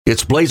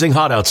It's blazing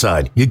hot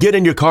outside. You get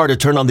in your car to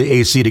turn on the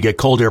AC to get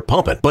cold air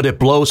pumping, but it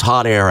blows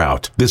hot air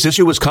out. This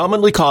issue is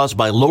commonly caused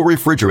by low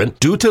refrigerant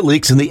due to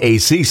leaks in the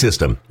AC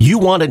system. You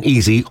want an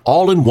easy,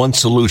 all-in-one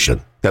solution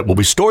that will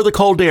restore the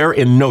cold air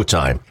in no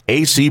time.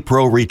 AC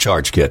Pro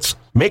Recharge Kits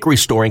make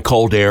restoring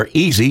cold air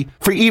easy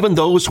for even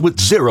those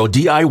with zero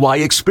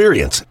DIY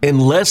experience in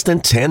less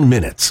than 10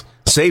 minutes.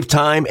 Save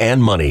time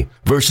and money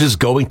versus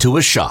going to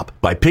a shop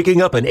by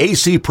picking up an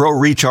AC Pro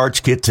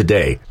Recharge Kit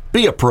today.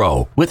 Be a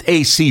pro with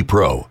AC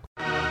Pro.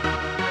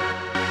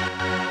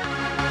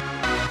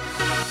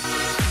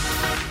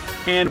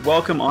 And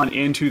welcome on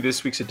into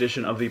this week's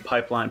edition of the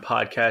Pipeline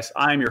Podcast.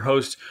 I am your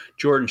host,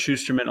 Jordan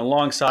Schusterman,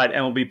 alongside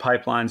MLB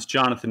Pipeline's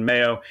Jonathan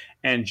Mayo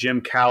and Jim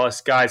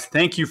Callis. Guys,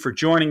 thank you for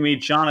joining me.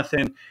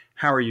 Jonathan,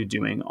 how are you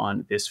doing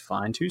on this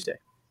fine Tuesday?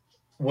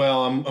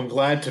 Well, I'm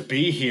glad to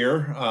be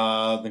here.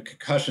 The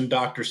concussion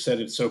doctor said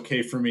it's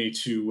okay for me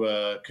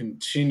to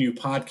continue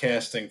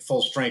podcasting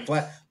full strength.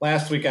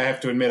 Last week, I have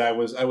to admit, I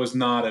was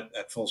not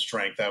at full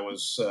strength. I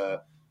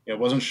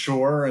wasn't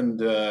sure, and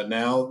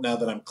now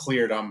that I'm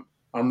cleared,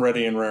 I'm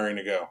ready and raring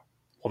to go.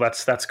 Well,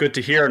 that's good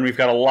to hear, and we've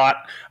got a lot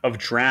of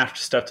draft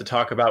stuff to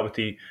talk about with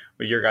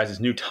your guys'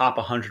 new top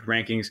 100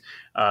 rankings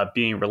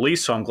being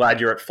released. So I'm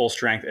glad you're at full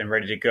strength and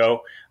ready to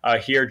go.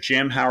 Here,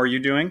 Jim, how are you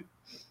doing?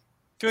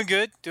 Doing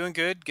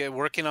good.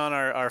 Working on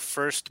our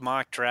first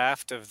mock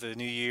draft of the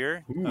new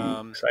year.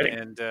 Exciting.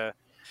 And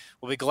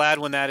we'll be glad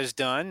when that is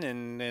done.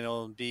 And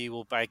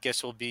I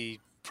guess we'll be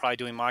probably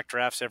doing mock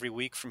drafts every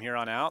week from here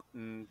on out.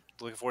 And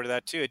looking forward to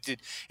that too.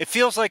 It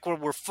feels like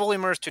we're fully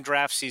immersed in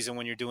draft season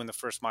when you're doing the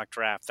first mock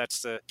draft.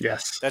 That's the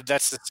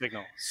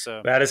signal.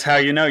 So that is how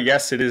you know.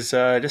 Yes, it is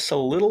just a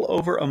little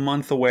over a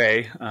month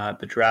away.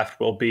 The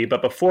draft will be.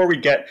 But before we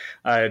get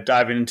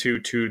diving into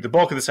the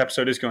bulk of this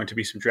episode is going to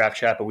be some draft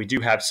chat. But we do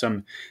have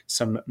some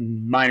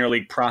minor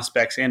league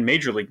prospects and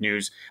major league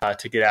news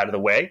to get out of the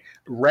way.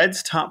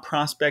 Reds' top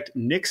prospect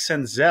Nick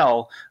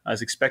Senzel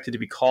is expected to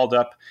be called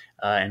up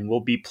and will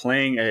be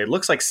playing. It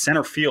looks like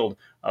center field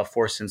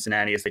for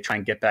Cincinnati as they try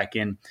and get back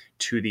in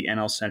to the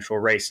NL Central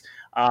race.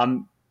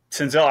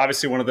 Senzel,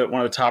 obviously one of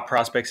the top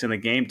prospects in the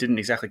game, didn't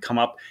exactly come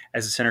up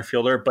as a center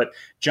fielder. But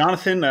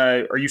Jonathan,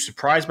 are you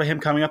surprised by him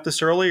coming up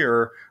this early,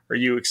 or are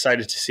you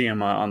excited to see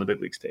him on the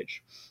big league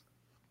stage?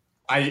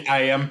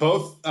 I am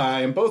both.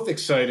 I am both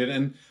excited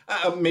and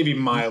maybe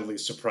mildly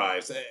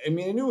surprised. I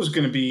mean, I knew it was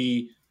going to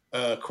be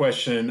a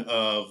question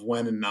of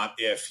when and not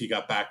if he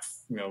got back,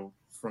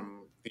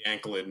 from the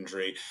ankle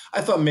injury. I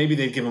thought maybe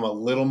they'd give him a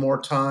little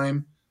more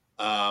time,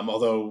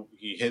 although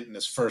he hit in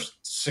his first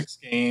 6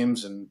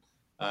 games. And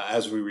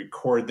as we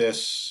record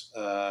this,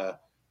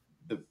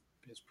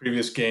 his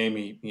previous game,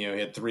 he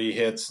had 3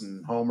 hits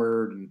and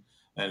homered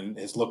and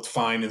has looked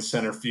fine in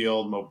center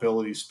field.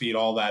 Mobility, speed,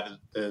 all that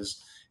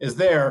is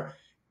there.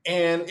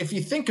 And if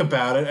you think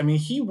about it, I mean,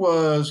 he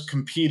was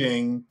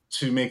competing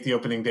to make the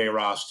opening day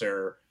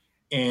roster.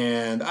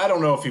 And I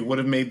don't know if he would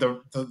have made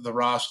the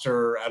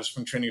roster out of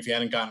spring training if he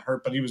hadn't gotten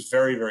hurt, but he was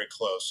very, very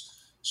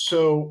close.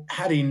 So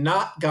had he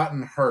not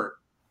gotten hurt,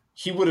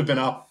 he would have been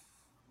up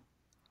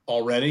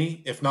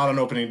already, if not on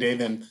opening day,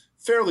 then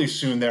fairly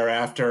soon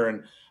thereafter.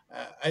 And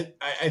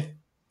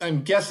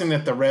I'm guessing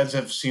that the Reds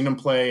have seen him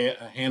play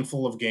a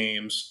handful of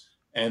games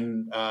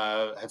and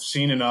have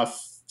seen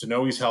enough to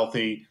know he's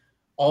healthy.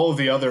 All of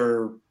the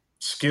other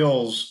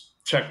skills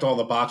checked all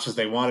the boxes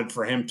they wanted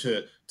for him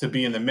to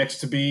be in the mix,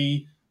 to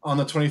be on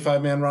the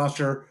 25-man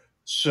roster.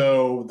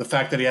 So the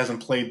fact that he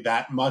hasn't played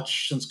that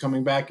much since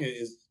coming back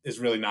is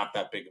really not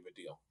that big of a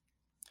deal.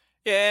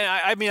 Yeah,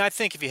 I mean, I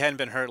think if he hadn't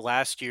been hurt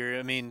last year,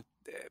 I mean,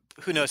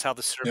 who knows how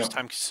the service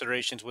time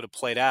considerations would have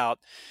played out.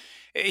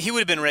 He would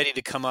have been ready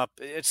to come up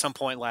at some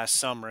point last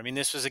summer. I mean,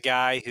 this was a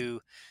guy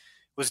who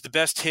was the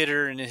best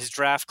hitter in his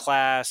draft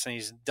class, and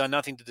he's done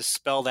nothing to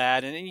dispel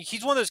that. And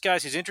he's one of those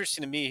guys who's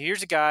interesting to me.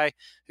 Here's a guy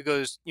who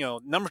goes,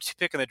 number 2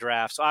 pick in the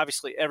draft. So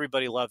obviously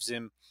everybody loves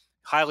him.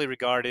 Highly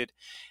regarded.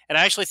 And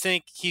I actually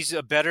think he's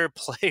a better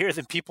player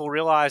than people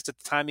realized at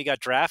the time he got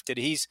drafted.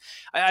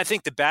 I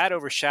think the bat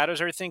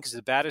overshadows everything because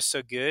the bat is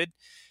so good,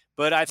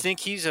 but I think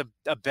he's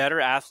a better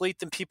athlete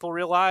than people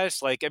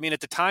realized. Like, I mean,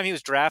 at the time he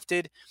was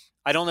drafted,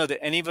 I don't know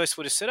that any of us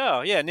would have said,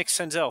 oh yeah, Nick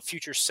Senzel,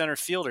 future center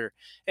fielder.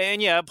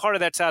 And yeah, part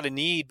of that's out of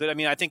need, but I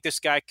mean, I think this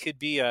guy could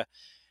be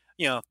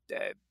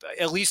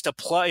at least a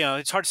plus.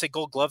 It's hard to say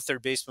Gold Glove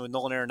third baseman with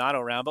Nolan Arenado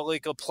around, but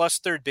like a plus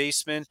third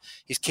baseman.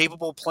 He's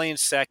capable of playing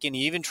second.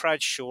 He even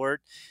tried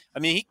short. I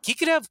mean, he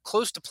could have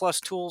close to plus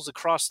tools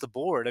across the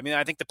board. I mean,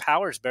 I think the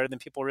power is better than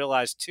people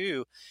realize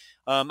too.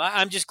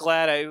 I'm just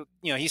glad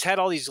he's had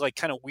all these like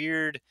kind of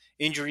weird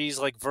injuries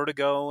like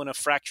vertigo and a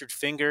fractured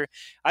finger.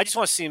 I just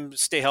want to see him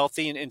stay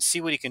healthy and see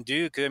what he can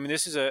do. Because I mean,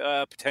 this is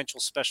a potential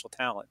special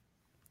talent.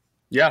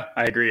 Yeah,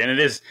 I agree. And it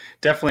is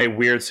definitely a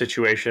weird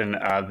situation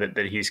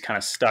that he's kind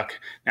of stuck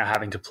now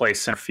having to play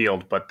center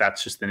field, but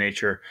that's just the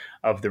nature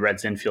of the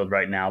Reds infield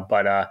right now.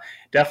 But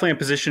definitely a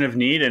position of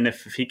need. And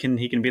if he can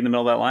be in the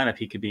middle of that lineup,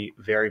 he could be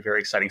very, very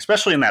exciting,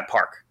 especially in that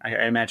park.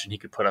 I imagine he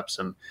could put up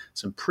some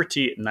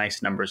pretty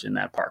nice numbers in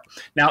that park.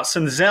 Now,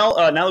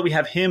 Senzel, now that we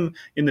have him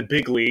in the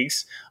big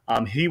leagues,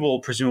 he will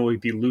presumably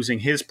be losing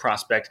his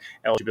prospect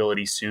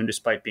eligibility soon,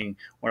 despite being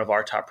one of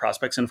our top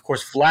prospects. And of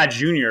course, Vlad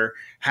Jr.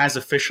 has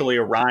officially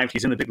arrived.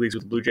 He's in the big leagues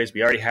with the Blue Jays.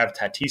 We already have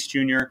Tatis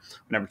Jr.,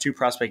 number 2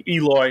 prospect,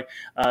 Eloy,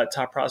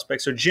 top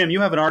prospect. So, Jim,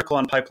 you have an article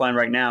on Pipeline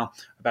right now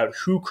about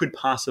who could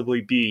possibly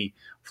be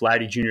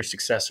Vladdy Jr.'s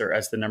successor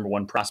as the number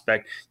 1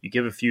 prospect. You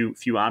give a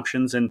few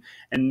options, and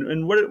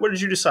what did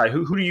you decide?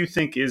 Who do you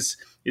think is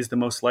the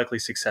most likely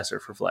successor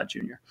for Vlad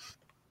Jr.?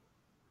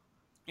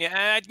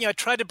 Yeah, I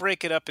tried to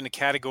break it up into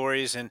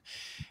categories, and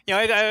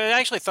I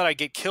actually thought I'd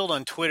get killed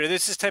on Twitter.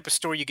 This is the type of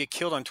story you get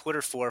killed on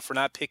Twitter for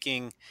not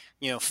picking,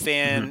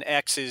 fan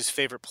X's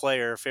favorite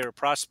player, favorite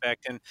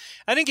prospect, and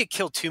I didn't get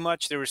killed too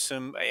much. There was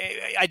some.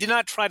 I did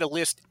not try to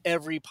list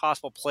every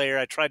possible player.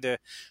 I tried to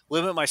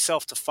limit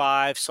myself to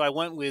 5, so I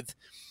went with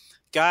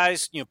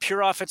guys,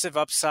 pure offensive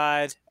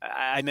upside.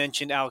 I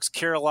mentioned Alex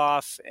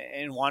Kirilloff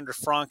and Wander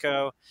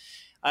Franco.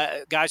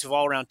 Guys with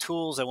all-around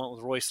tools. I went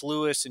with Royce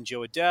Lewis and Joe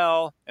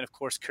Adell, and of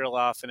course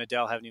Kirilloff and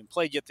Adell haven't even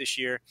played yet this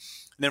year.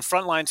 And then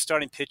frontline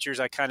starting pitchers,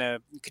 I kind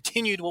of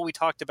continued what we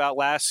talked about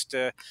last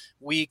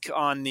week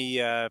on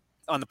the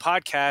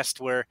podcast,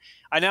 where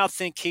I now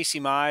think Casey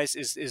Mize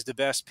is the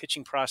best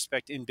pitching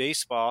prospect in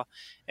baseball,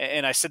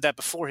 and I said that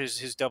before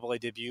his Double-A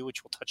debut,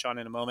 which we'll touch on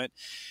in a moment.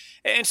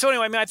 And so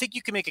anyway, I think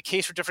you can make a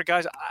case for different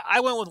guys. I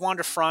went with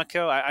Wander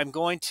Franco. I'm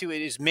going to.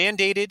 It is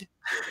mandated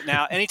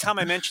now. Anytime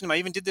I mention him, I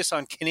even did this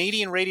on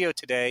Canadian radio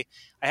today.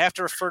 I have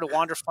to refer to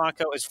Wander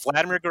Franco as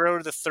Vladimir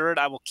Guerrero III.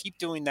 I will keep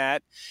doing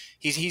that.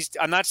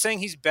 I'm not saying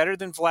he's better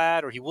than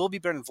Vlad or he will be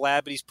better than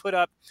Vlad, but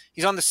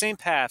he's on the same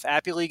path.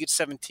 Appy League at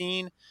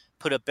 17,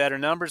 put up better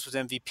numbers, was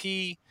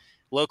MVP.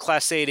 Low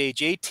Class A at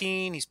age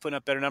 18. He's putting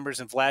up better numbers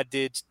than Vlad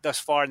did thus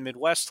far in the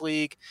Midwest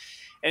League.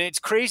 And it's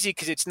crazy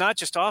because it's not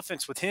just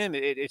offense with him.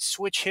 It's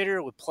switch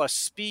hitter with plus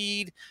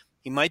speed.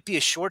 He might be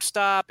a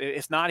shortstop.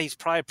 If not, he's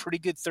probably a pretty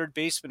good third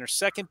baseman or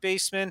second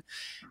baseman.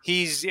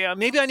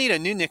 Maybe I need a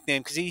new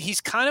nickname because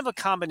he's kind of a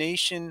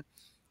combination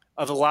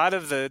of a lot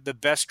of the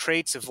best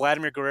traits of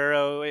Vladimir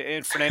Guerrero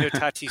and Fernando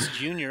Tatis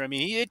Jr.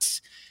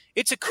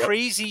 It's a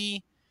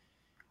crazy –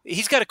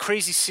 he's got a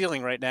crazy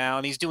ceiling right now,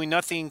 and he's doing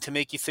nothing to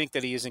make you think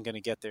that he isn't going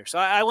to get there. So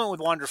I went with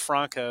Wander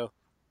Franco.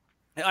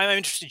 I'm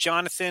interested,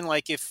 Jonathan,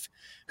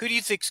 who do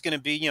you think is going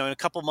to be, in a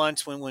couple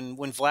months when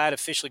Vlad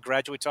officially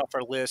graduates off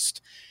our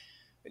list?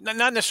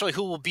 Not necessarily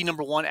who will be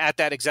number 1 at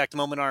that exact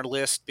moment on our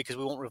list because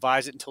we won't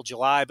revise it until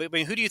July. But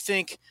who do you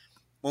think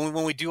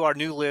when we do our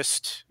new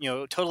list,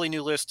 totally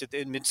new list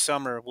in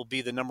midsummer, will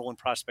be the number 1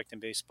 prospect in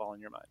baseball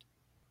in your mind?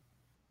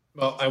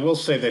 Well, I will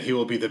say that he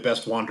will be the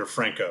best Wander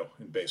Franco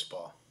in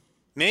baseball.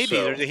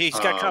 Maybe he's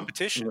got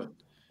competition.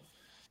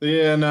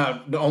 Yeah,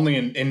 not only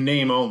in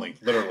name only,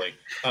 literally.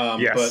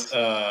 Yes.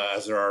 But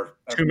as there are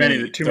too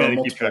many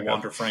multiple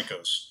Wander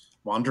Francos.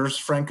 Wander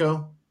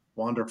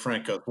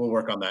Franco. We'll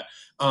work on that.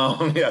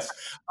 Yes.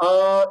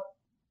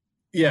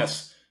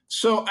 Yes.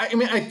 So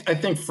I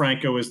think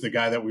Franco is the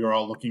guy that we were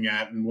all looking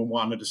at, and we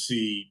wanted to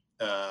see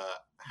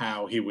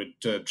how he would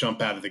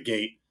jump out of the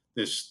gate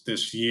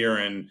this year,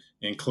 and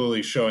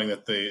clearly showing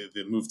that the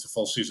move to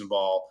full season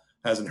ball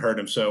hasn't hurt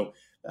him. So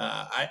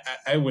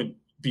I would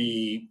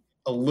be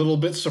a little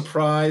bit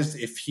surprised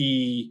if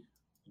he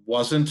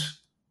wasn't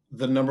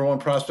the number 1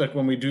 prospect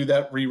when we do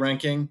that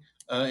re-ranking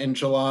in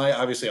July.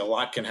 Obviously, a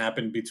lot can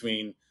happen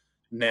between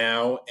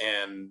now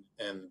and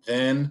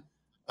then.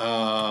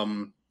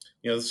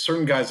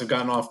 Certain guys have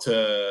gotten off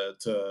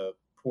to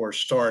poor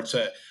starts.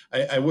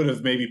 I would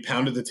have maybe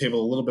pounded the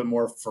table a little bit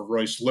more for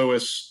Royce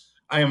Lewis.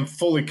 I am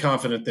fully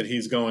confident that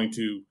he's going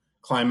to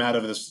climb out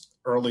of this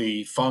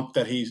early funk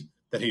that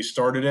he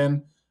started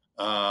in.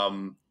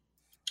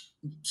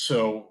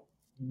 So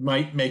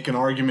might make an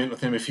argument with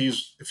him if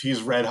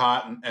he's red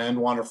hot and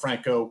Wander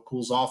Franco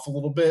cools off a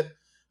little bit.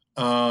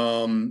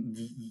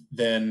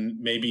 Then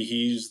maybe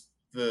he's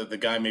the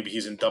guy. Maybe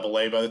he's in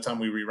Double-A by the time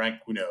we re-rank.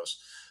 Who knows?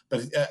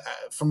 But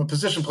from a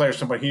position player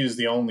standpoint, he is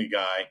the only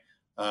guy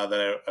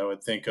that I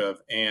would think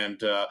of.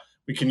 And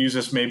we can use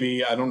this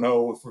maybe. I don't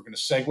know if we're going to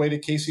segue to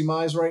Casey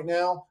Mize right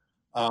now,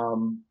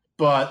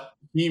 but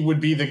he would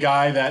be the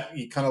guy that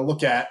you kind of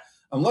look at,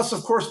 unless,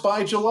 of course,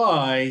 by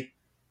July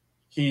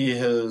he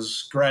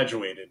has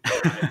graduated.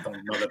 I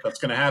don't know that that's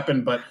going to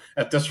happen, but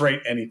at this rate,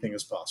 anything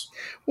is possible.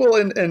 Well,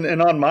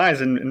 and on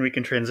Mize, and we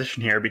can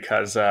transition here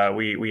because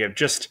we have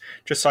just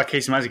saw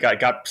Casey Mize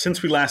got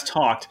since we last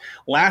talked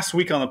last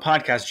week on the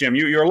podcast. Jim,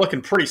 you're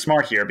looking pretty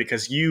smart here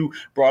because you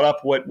brought up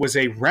what was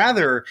a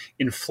rather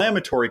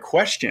inflammatory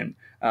question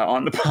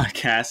on the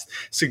podcast,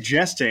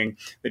 suggesting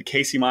that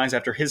Casey Mize,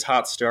 after his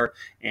hot start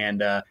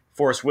and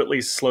Forrest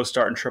Whitley's slow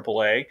start in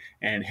AAA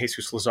and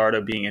Jesus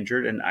Luzardo being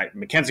injured. And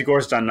Mackenzie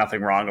Gore's done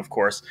nothing wrong, of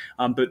course.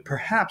 But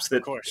perhaps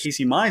that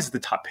Casey Mize is the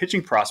top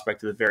pitching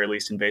prospect at the very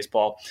least in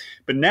baseball.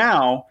 But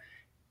now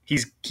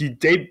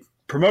they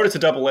promoted to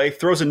Double-A,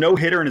 throws a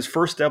no-hitter in his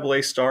first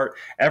Double-A start.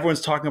 Everyone's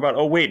talking about,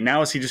 oh, wait,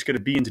 now is he just going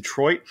to be in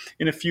Detroit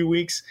in a few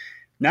weeks?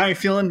 Now you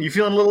feeling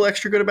a little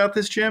extra good about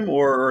this, Jim,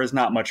 or has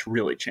not much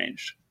really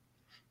changed?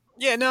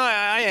 Yeah, no,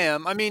 I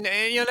am. I mean,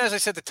 as I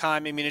said at the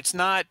time, I mean, it's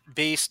not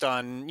based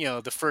on,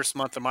 the first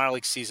month of minor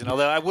league season,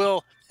 although I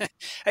will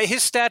 –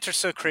 his stats are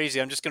so crazy.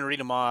 I'm just going to read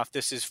them off.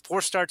 This is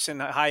 4 starts in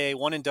high A,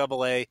 1 in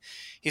Double-A.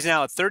 He's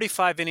now at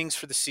 35 innings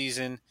for the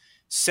season,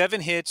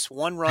 7 hits,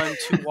 1 run,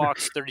 2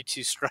 walks,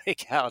 32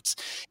 strikeouts.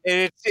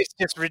 It's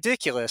just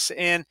ridiculous.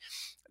 And,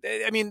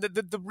 I mean,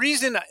 the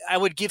reason I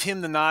would give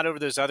him the nod over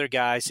those other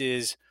guys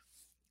is –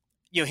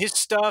 his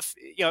stuff,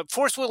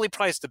 Forrest Whitley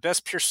probably is the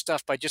best pure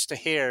stuff by just a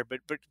hair,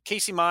 but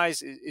Casey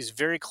Mize is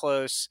very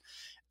close.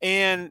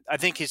 And I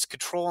think his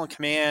control and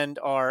command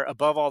are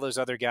above all those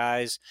other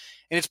guys.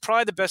 And it's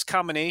probably the best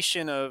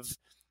combination of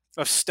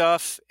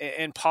stuff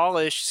and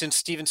polish since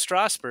Steven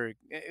Strasburg,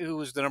 who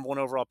was the number 1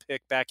 overall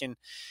pick back in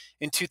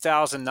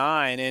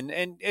 2009.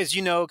 And as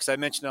you know, because I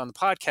mentioned it on the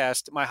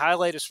podcast, my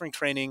highlight of spring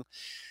training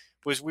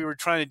was we were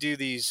trying to do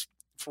these,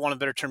 for want of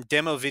a better term,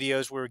 demo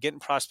videos where we're getting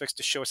prospects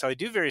to show us how they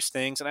do various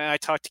things. And I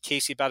talked to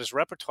Casey about his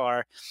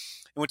repertoire.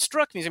 And what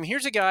struck me is,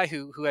 here's a guy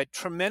who had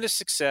tremendous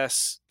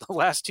success the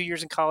last 2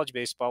 years in college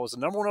baseball, was the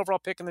number 1 overall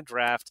pick in the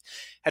draft,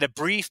 had a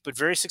brief but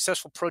very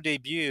successful pro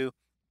debut.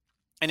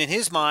 And in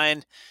his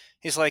mind,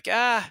 he's like,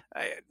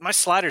 my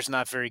slider's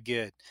not very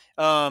good.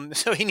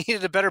 So he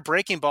needed a better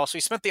breaking ball. So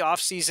he spent the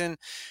offseason,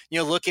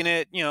 looking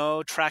at,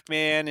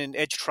 TrackMan and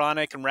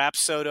Edgertronic and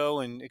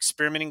Rapsodo and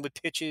experimenting with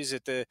pitches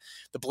at the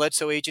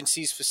Bledsoe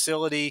Agency's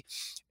facility.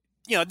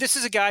 This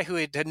is a guy who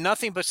had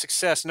nothing but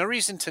success. No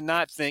reason to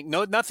not think,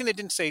 nothing that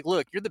didn't say,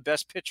 look, you're the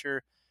best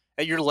pitcher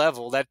at your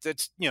level.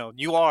 That's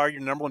you are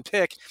your number 1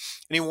 pick.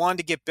 And he wanted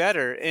to get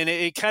better. And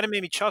it kind of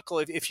made me chuckle.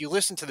 If you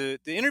listen to the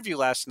interview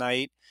last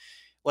night,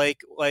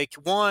 like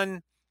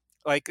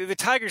the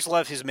Tigers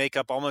love his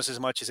makeup almost as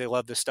much as they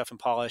love this stuff in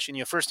polish.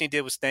 And, first thing he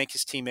did was thank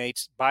his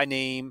teammates by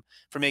name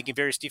for making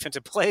various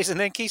defensive plays. And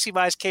then Casey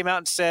Mize came out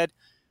and said,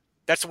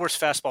 that's the worst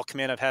fastball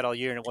command I've had all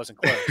year, and it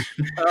wasn't close.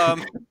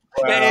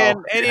 And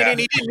he didn't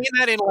mean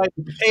that in like,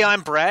 hey,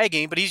 I'm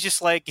bragging, but he's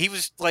just like, he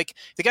was like,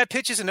 the guy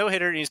pitches a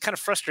no-hitter, and he's kind of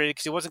frustrated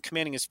because he wasn't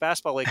commanding his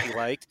fastball like he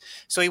liked.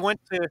 So he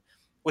went to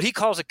what he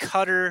calls a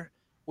cutter,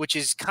 which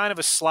is kind of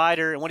a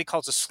slider, and what he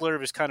calls a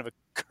slurve is kind of a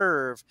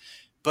curve.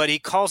 But he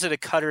calls it a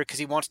cutter because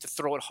he wants to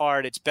throw it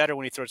hard. It's better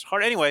when he throws it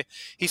hard. Anyway,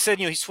 he said,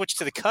 he switched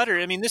to the cutter.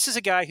 I mean, this is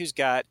a guy who's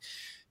got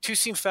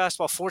 2-seam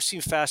fastball,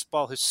 4-seam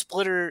fastball. His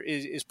splitter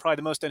is probably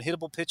the most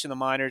unhittable pitch in the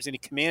minors, and he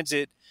commands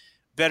it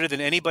better than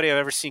anybody I've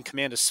ever seen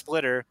command a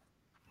splitter.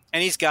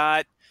 And he's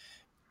got,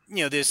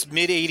 this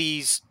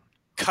mid-80s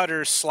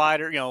cutter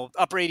slider,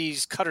 upper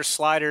 80s cutter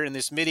slider and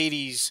this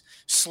mid-80s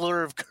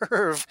slurve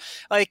curve,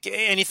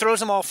 and he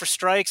throws them all for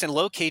strikes and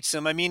locates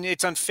them. I mean,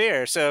 it's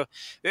unfair. So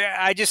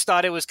I just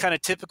thought it was kind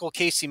of typical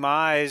Casey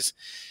Mize,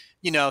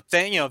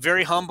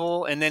 very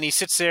humble, and then he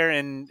sits there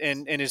and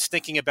is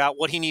thinking about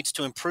what he needs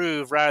to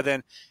improve rather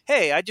than,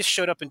 hey, I just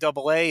showed up in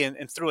Double-A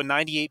and threw a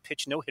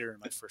 98-pitch no-hitter in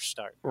my first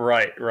start.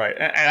 Right.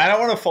 And I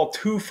don't want to fall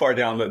too far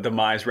down the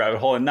Mize rabbit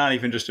hole, and not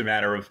even just a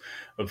matter of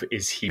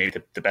is he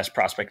maybe the best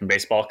prospect in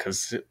baseball,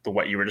 because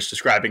what you were just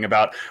describing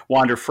about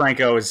Wander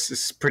Franco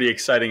is pretty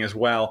exciting as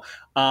well.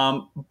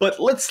 But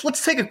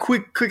let's take a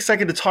quick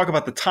second to talk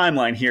about the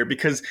timeline here,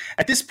 because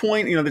at this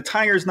point, the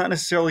Tigers not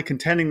necessarily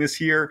contending this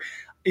year.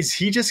 Is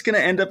he just going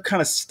to end up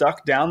kind of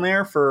stuck down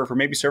there for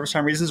maybe service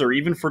time reasons or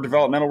even for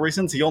developmental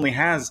reasons? He only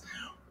has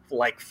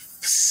like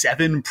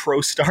 7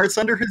 pro starts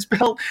under his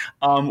belt.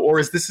 Or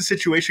is this a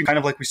situation kind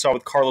of like we saw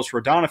with Carlos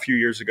Rodon a few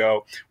years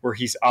ago, where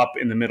he's up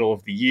in the middle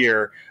of the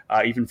year,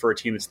 even for a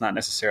team that's not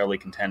necessarily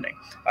contending?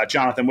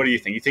 Jonathan, what do you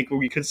think? You think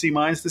we could see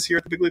Mize this year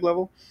at the big league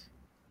level?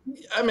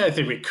 I mean, I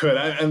think we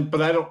could,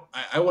 but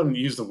I wouldn't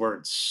use the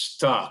word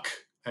stuck.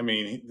 I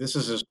mean, this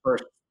is his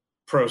first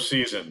pro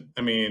season.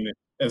 I mean,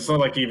 it's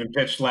not like he even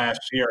pitched last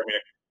year. I mean,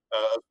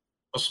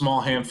 a small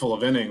handful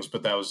of innings,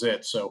 but that was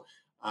it. So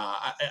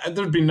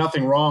there'd be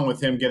nothing wrong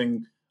with him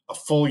getting a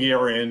full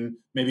year in.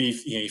 Maybe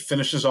he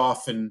finishes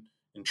off in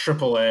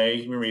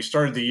AAA. Remember, he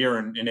started the year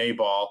in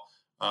A-ball.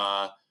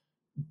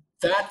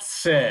 That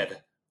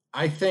said,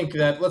 I think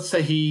that, let's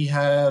say he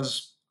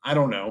has, I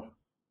don't know,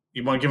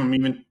 you want to give him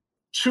even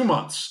 2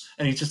 months,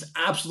 and he just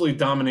absolutely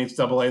dominates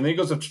Double-A, and then he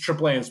goes up to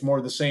AAA, and it's more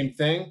of the same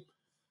thing.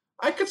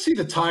 I could see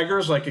the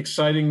Tigers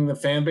exciting the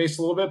fan base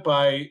a little bit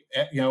by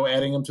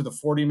adding him to the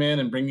 40-man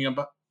and bringing him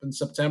up in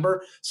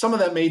September. Some of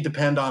that may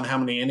depend on how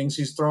many innings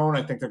he's thrown.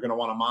 I think they're going to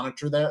want to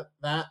monitor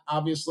that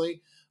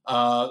obviously.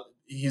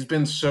 He's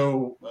been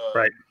so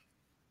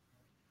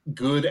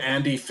good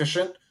and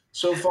efficient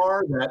so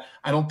far that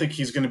I don't think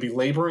he's going to be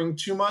laboring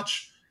too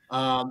much.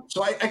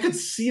 So I could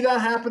see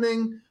that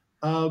happening,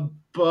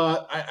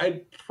 but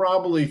I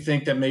probably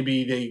think that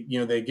maybe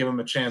they give him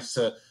a chance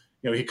to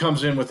he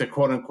comes in with a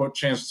quote unquote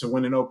chance to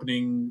win an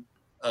opening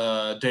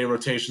day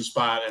rotation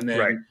spot, and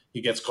then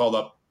he gets called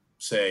up,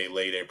 say,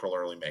 late April,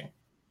 early May.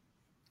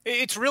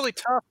 It's really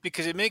tough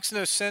because it makes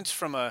no sense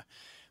from a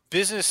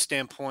business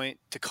standpoint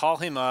to call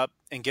him up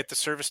and get the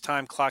service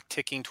time clock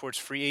ticking towards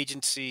free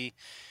agency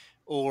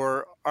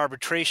or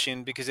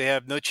arbitration because they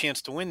have no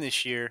chance to win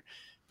this year.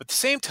 But at the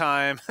same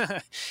time,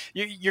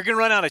 you're going to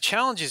run out of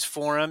challenges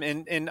for him.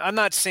 And I'm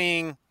not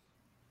saying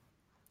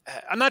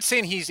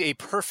he's a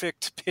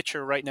perfect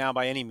pitcher right now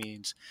by any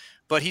means,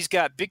 but he's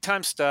got big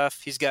time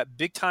stuff. He's got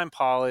big time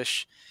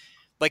polish.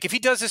 Like if he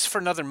does this for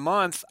another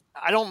month,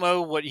 I don't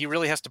know what he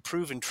really has to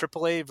prove in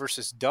AAA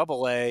versus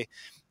AA.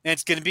 And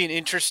it's going to be an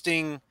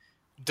interesting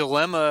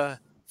dilemma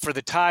for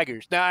the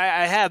Tigers. Now,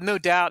 I have no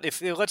doubt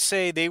if let's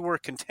say they were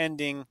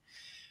contending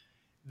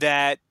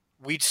that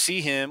we'd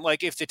see him,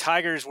 like if the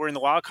Tigers were in the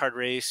wild card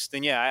race,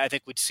 then yeah, I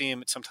think we'd see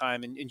him at some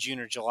time in June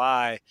or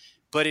July.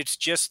 But it's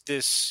just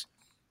this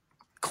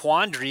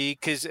quandary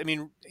because, I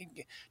mean,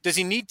 does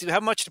he need to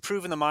have much to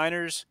prove in the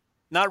minors?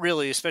 Not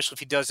really, especially if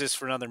he does this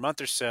for another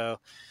month or so.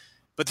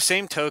 But the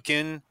same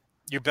token,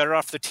 you're better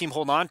off the team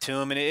holding on to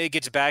him. And it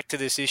gets back to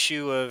this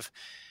issue of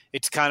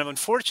it's kind of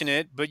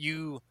unfortunate, but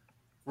you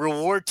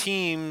reward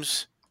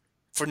teams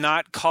for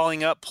not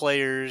calling up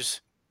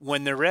players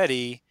when they're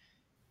ready,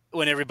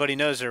 when everybody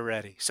knows they're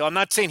ready. So I'm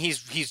not saying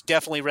he's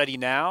definitely ready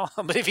now,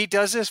 but if he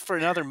does this for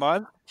another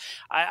month,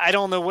 I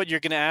don't know what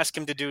you're going to ask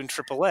him to do in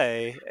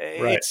AAA.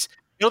 Right.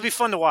 It'll be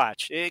fun to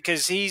watch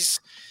because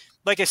he's,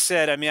 like I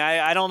said, I mean,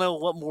 I don't know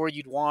what more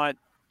you'd want.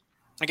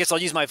 I guess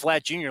I'll use my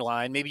Vlad Jr.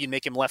 line. Maybe you'd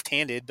make him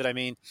left-handed, but I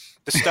mean,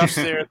 the stuff's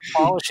there, the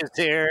polish is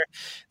there,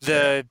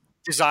 the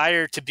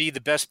desire to be the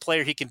best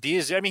player he can be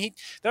is there. I mean,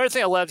 the other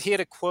thing I loved, he had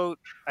a quote,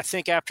 I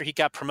think after he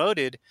got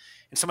promoted,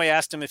 and somebody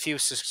asked him if he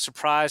was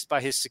surprised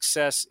by his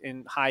success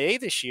in High A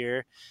this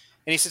year,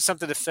 and he said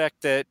something to the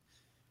effect that,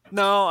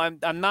 no,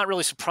 I'm not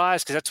really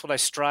surprised because that's what I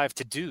strive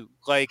to do.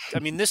 Like, I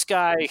mean, this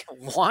guy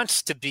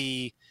wants to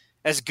be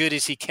as good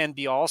as he can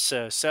be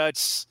also. So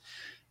it's,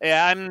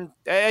 yeah,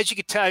 as you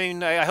could tell, I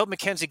mean, I hope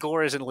Mackenzie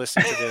Gore isn't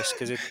listening to this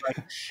because it's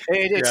like,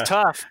 it's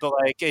tough, but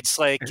like, it's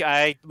like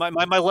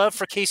my love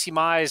for Casey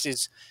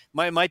Mize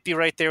might be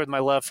right there with my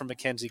love for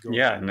Mackenzie Gore.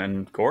 Yeah, and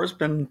then Gore's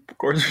been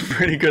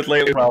pretty good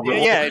lately. Well,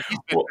 yeah, he's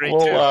been great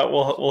too.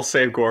 We'll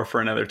save Gore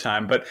for another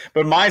time. But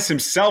Mize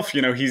himself,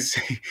 you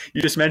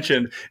just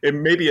mentioned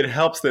maybe it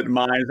helps that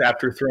Mize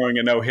after throwing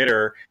a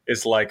no-hitter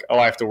is like, oh,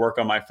 I have to work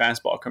on my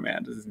fastball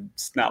command.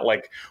 It's not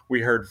like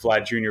we heard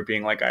Vlad Jr.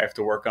 being like, I have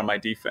to work on my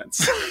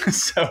defense.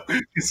 so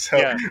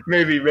yeah.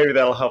 maybe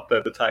that'll help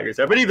the Tigers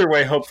out. But either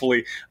way,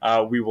 hopefully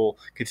we will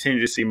continue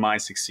to see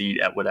Mize succeed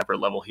at whatever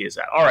level he is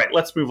at. All right,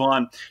 let's move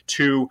on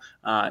to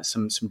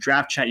some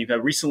draft chat. You've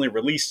recently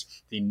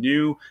released the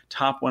new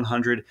top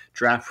 100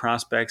 draft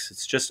prospects.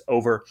 It's just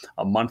over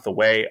a month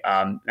away.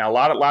 Now a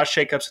lot of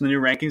shakeups in the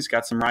new rankings.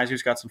 Got some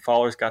risers, got some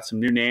fallers, got some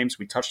new names.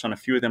 We touched on a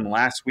few of them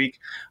last week.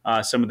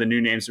 Some of the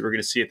new names that we're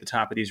going to see at the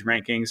top of these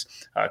rankings: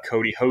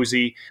 Cody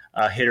Hosey,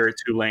 hitter at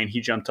Tulane.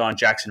 He jumped on.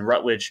 Jackson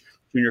Rutledge,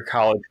 junior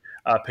college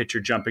pitcher,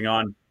 jumping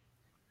on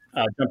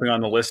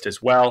the list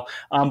as well.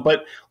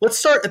 But let's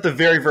start at the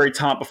very, very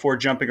top before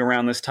jumping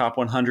around this top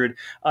 100.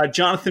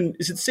 Jonathan,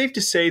 is it safe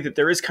to say that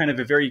there is kind of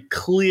a very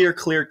clear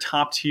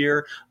top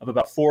tier of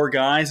about 4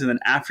 guys, and then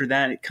after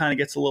that it kind of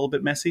gets a little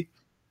bit messy?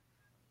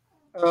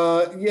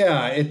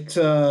 Yeah,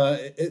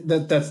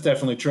 that's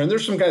definitely true. And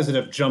there's some guys that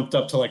have jumped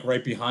up to like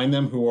right behind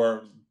them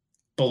who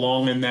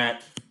belong in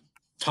that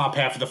top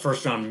half of the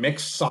first round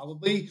mix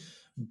solidly.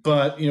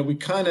 But we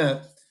kind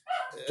of,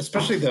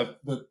 especially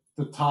the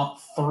top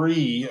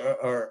 3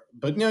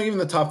 but even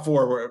the top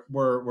 4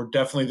 were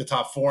definitely the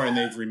top 4, and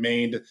they've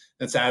remained.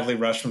 That's Adley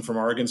Rushman from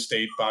Oregon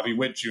State, Bobby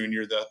Witt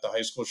Jr., the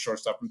high school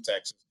shortstop from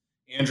Texas,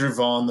 Andrew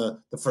Vaughn,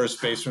 the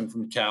first baseman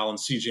from Cal, and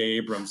C.J.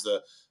 Abrams,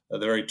 the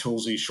very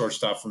toolsy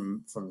shortstop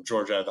from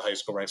Georgia out of the high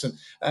school ranks.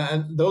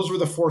 And those were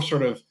the 4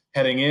 sort of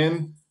heading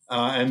in,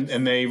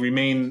 and they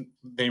remain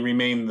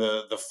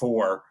the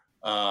 4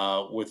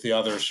 with the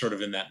others sort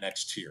of in that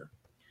next tier.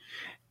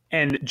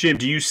 And Jim,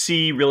 do you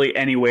see really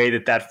any way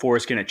that 4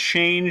 is going to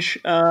change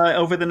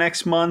over the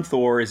next month,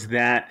 or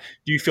do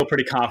you feel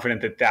pretty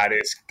confident that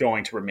is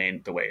going to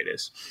remain the way it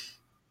is?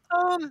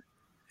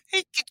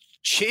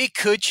 It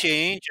could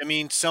change. I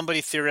mean,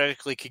 somebody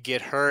theoretically could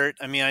get hurt.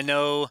 I mean, I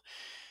know,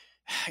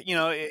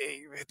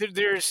 there's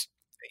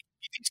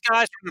these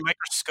guys from the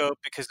microscope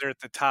because they're at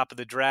the top of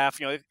the draft.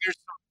 There's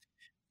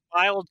some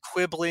mild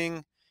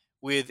quibbling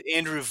with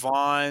Andrew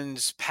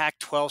Vaughn's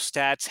Pac-12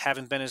 stats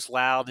haven't been as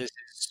loud as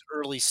his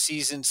early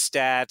season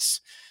stats.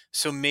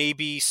 So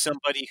maybe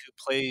somebody who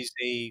plays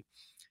a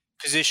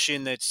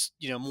position that's,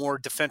 more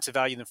defensive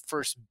value than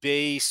first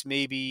base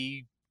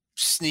maybe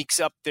sneaks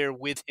up there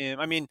with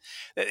him. I mean,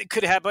 it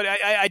could happen, but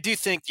I do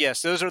think,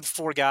 yes, those are the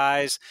 4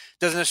 guys.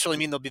 Doesn't necessarily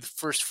mean they'll be the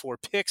first 4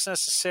 picks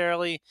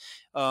necessarily,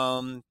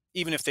 even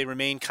if they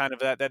remain kind of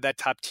that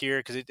top tier,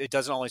 because it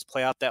doesn't always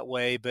play out that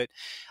way. But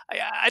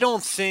I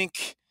don't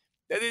think –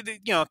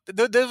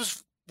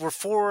 those were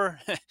four.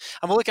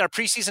 I'm looking at our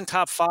preseason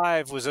top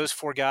 5 was those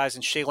 4 guys,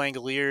 and Shea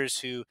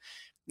Langoliers, who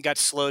got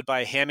slowed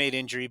by a hamate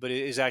injury, but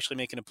is actually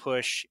making a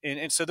push.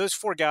 And so those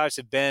 4 guys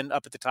have been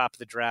up at the top of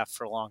the draft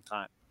for a long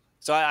time.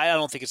 So I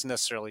don't think it's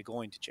necessarily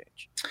going to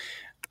change.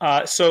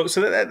 So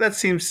that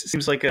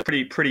seems like a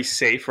pretty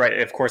safe, right?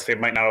 Of course, they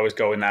might not always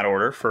go in that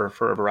order for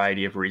a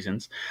variety of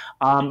reasons.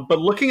 But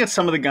looking at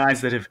some of the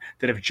guys that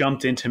have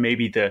jumped into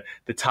maybe the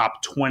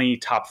top 20,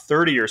 top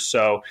 30 or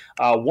so,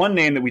 one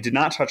name that we did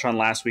not touch on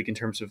last week in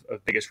terms of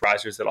biggest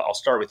risers, that I'll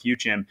start with you,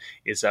 Jim,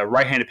 is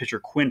right-handed pitcher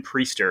Quinn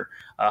Priester,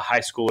 a high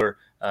schooler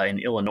in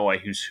Illinois,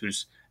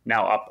 who's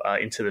now up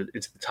into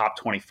the top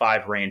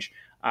 25 range.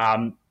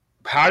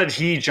 How did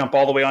he jump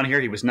all the way on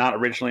here? He was not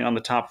originally on the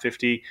top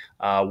 50.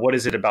 What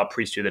is it about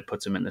Priester that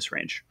puts him in this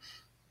range?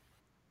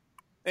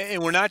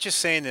 And we're not just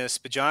saying this,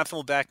 but Jonathan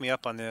will back me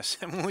up on this.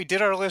 And when we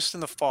did our list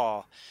in the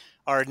fall,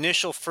 our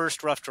initial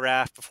first rough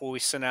draft before we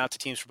sent out to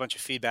teams for a bunch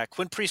of feedback,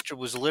 Quinn Priester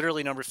was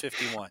literally number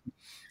 51.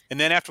 And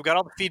then after we got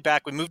all the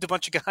feedback, we moved a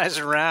bunch of guys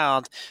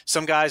around,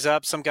 some guys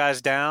up, some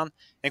guys down.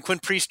 And Quinn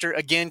Priester,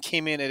 again,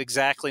 came in at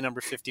exactly number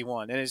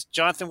 51. And as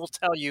Jonathan will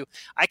tell you,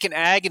 I can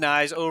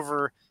agonize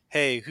over –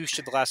 hey, who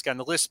should the last guy on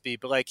the list be?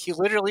 But like, he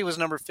literally was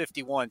number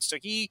 51. So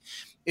he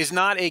is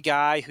not a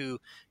guy who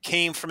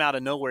came from out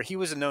of nowhere. He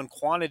was a known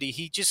quantity.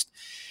 He just,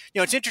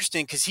 it's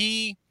interesting because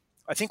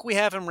I think we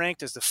have him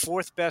ranked as the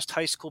 4th best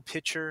high school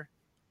pitcher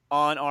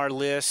on our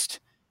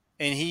list.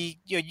 And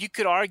you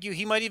could argue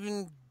he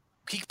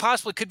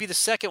possibly could be the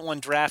second one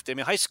drafted. I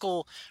mean, high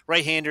school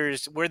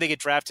right-handers, where they get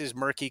drafted is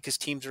murky because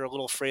teams are a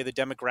little afraid of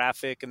the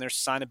demographic and their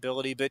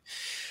signability. But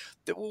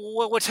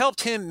what's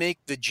helped him make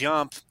the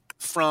jump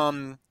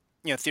from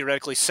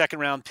theoretically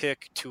second-round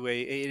pick to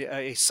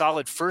a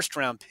solid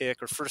first-round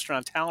pick or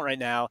first-round talent right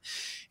now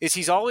is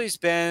he's always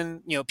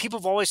been, people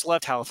have always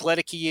loved how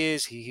athletic he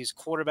is. He's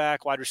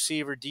quarterback, wide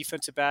receiver,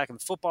 defensive back on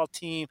the football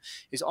team.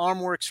 His arm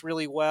works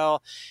really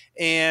well.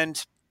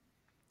 And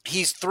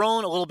he's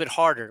thrown a little bit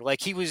harder.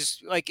 Like he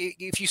was, like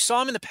if you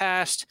saw him in the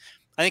past,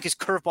 I think his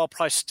curveball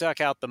probably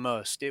stuck out the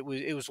most. It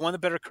was one of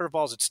the better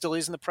curveballs. It still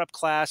is in the prep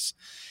class.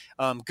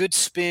 Good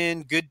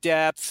spin, good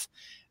depth.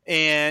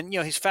 And,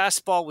 his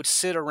fastball would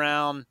sit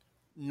around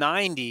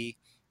 90.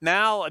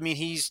 Now, I mean,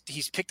 he's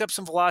picked up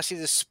some velocity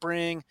this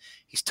spring.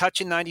 He's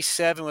touching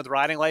 97 with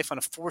riding life on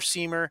a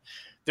 4-seamer.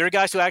 There are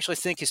guys who actually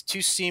think his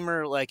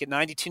 2-seamer, like at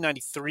 92,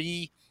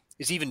 93,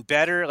 is even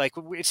better. Like,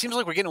 it seems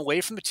like we're getting away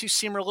from the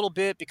 2-seamer a little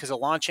bit because of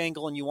launch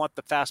angle, and you want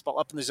the fastball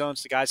up in the zone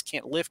so the guys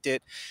can't lift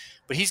it.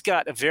 But he's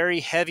got a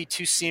very heavy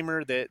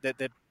 2-seamer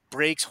that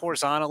breaks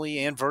horizontally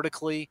and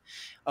vertically.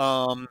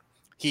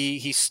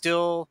 He's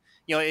still –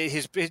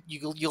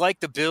 you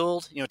like the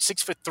build. It's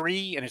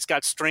 6'3" and it's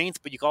got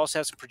strength, but you can also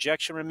have some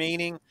projection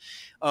remaining.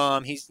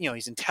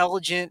 He's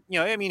intelligent.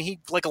 He,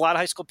 like a lot of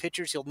high school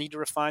pitchers, he'll need to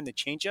refine the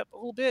changeup a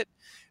little bit,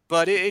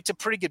 but it's a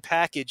pretty good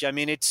package. I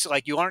mean, it's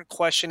like you aren't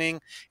questioning.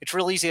 It's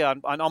real easy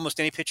on almost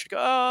any pitcher to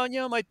go,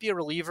 it might be a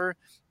reliever.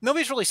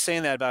 Nobody's really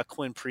saying that about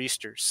Quinn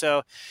Priester.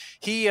 So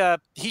he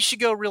should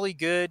go really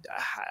good.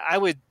 I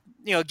would.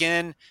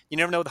 Again, you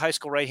never know with high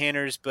school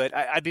right-handers, but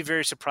I'd be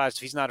very surprised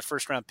if he's not a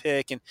first-round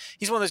pick. And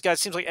he's one of those guys,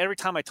 it seems like every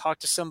time I talk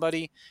to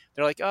somebody,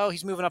 they're like, oh,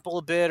 he's moving up a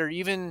little bit. Or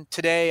even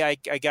today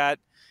I got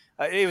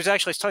I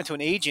was talking to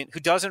an agent who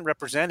doesn't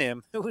represent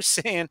him, who was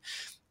saying,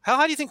 how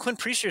high do you think Quinn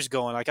Priester is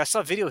going? Like, I saw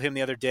a video of him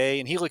the other day,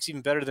 and he looks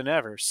even better than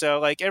ever. So,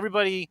 like,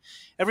 everybody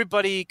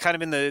kind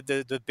of in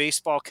the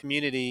baseball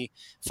community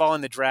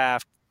following the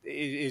draft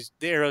is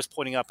the arrows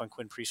pointing up on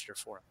Quinn Priester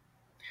for him.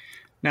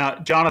 Now,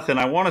 Jonathan,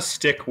 I want to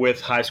stick with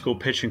high school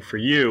pitching for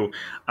you,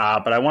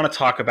 but I want to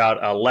talk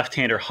about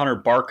left-hander Hunter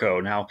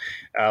Barco. Now,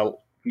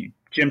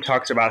 Jim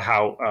talks about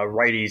how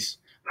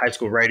high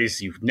school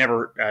righties, you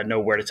never know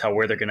where to tell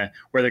where they're gonna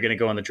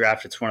go in the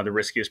draft. It's one of the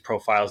riskiest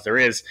profiles there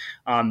is.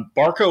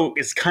 Barco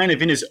is kind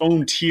of in his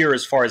own tier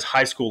as far as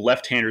high school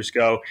left-handers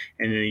go,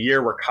 and in a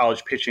year where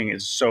college pitching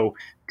is so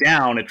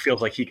down, it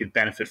feels like he could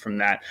benefit from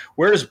that.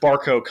 Where does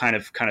Barco kind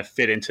of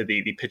fit into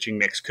the pitching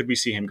mix? Could we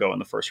see him go in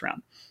the first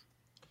round?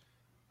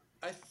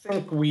 I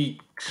think we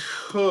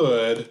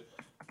could,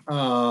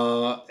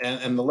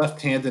 and the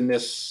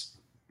left-handedness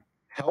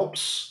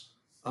helps,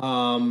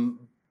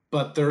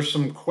 but there's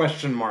some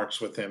question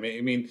marks with him. I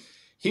mean,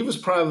 he was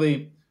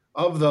probably,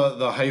 of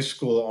the high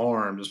school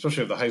arms,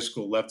 especially of the high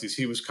school lefties,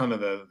 he was kind of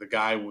the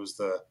guy who was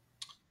the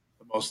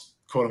most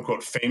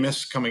quote-unquote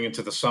famous coming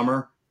into the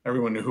summer.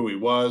 Everyone knew who he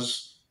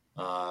was,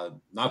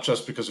 not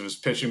just because of his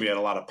pitching, but he had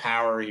a lot of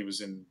power. He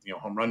was in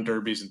home run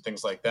derbies and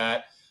things like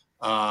that.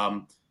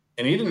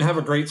 And he didn't have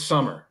a great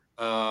summer.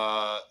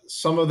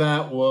 Some of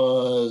that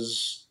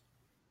was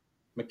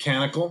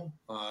mechanical.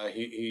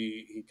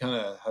 He kind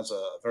of has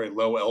a very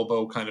low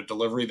elbow kind of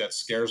delivery that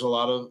scares a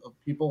lot of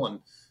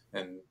people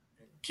and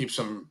keeps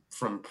him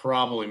from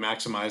probably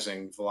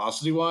maximizing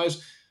velocity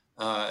wise.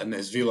 And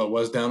his velo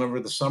was down over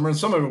the summer. And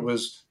some of it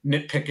was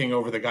nitpicking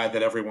over the guy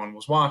that everyone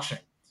was watching.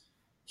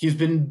 He's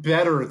been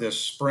better this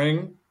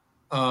spring.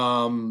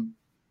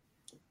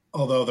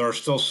 Although there are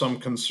still some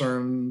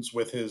concerns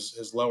with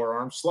his lower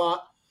arm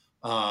slot.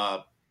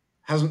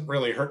 hasn't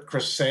really hurt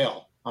Chris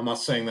Sale. I'm not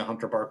saying that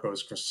Hunter Barco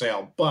is Chris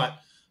Sale, but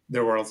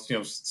there were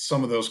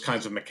some of those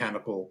kinds of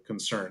mechanical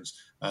concerns.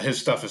 His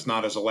stuff is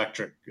not as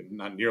electric,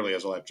 not nearly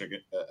as electric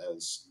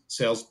as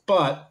Sale's,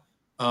 but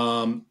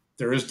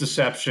there is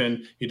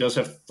deception. He does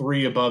have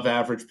 3 above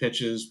average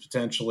pitches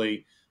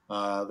potentially.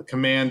 The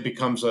command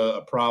becomes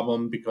a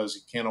problem because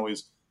he can't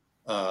always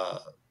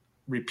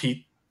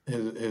repeat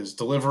his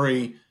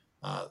delivery.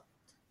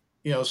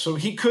 So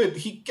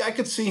I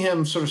could see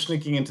him sort of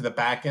sneaking into the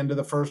back end of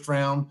the first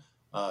round,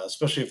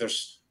 especially if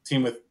there's a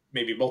team with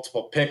maybe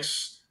multiple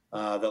picks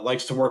that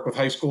likes to work with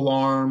high school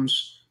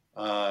arms.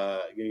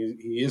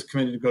 He is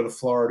committed to go to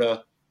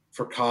Florida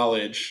for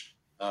college,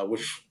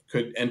 which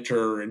could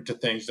enter into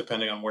things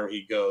depending on where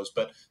he goes.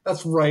 But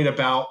that's right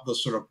about the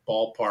sort of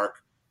ballpark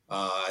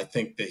I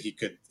think that he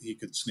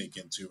could sneak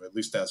into, at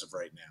least as of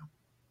right now.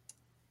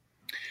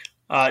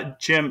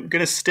 Jim, going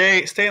to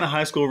stay in the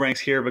high school ranks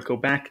here, but go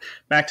back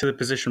to the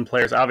position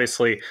players.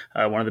 Obviously,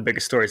 one of the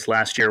biggest stories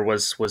last year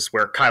was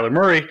where Kyler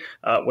Murray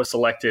was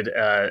selected,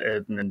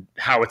 and then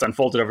how it's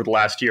unfolded over the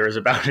last year is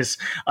about as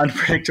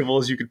unpredictable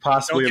as you could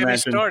possibly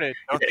imagine.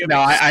 No,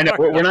 I know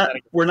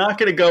we're not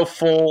going to go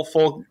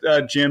full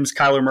Jim's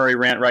Kyler Murray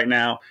rant right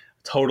now.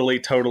 Totally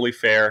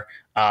fair.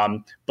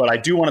 But I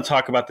do want to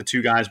talk about the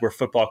 2 guys where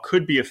football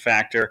could be a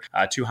factor,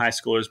 2 high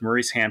schoolers,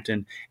 Maurice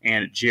Hampton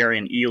and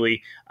Jarian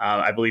Ealy.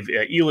 I believe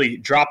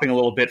Ealy dropping a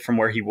little bit from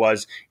where he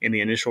was in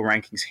the initial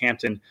rankings,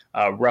 Hampton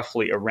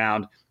roughly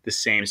around the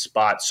same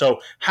spot. So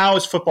how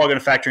is football going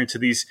to factor into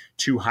these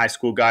 2 high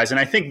school guys? And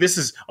I think this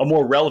is a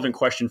more relevant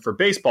question for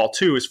baseball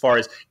too, as far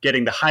as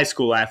getting the high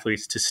school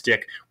athletes to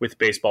stick with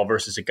baseball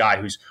versus a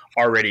guy who's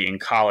already in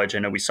college. I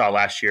know we saw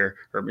last year,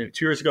 or maybe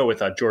 2 years ago,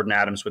 with Jordan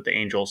Adams with the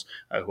Angels,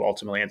 who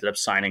ultimately ended up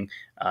signing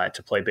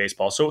to play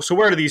baseball. So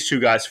where do these 2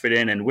 guys fit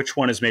in, and which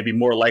one is maybe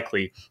more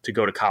likely to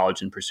go to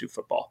college and pursue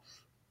football?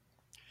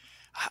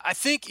 I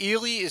think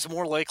Ealy is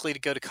more likely to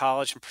go to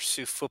college and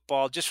pursue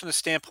football, just from the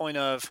standpoint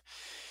of,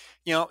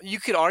 you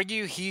could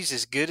argue he's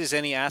as good as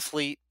any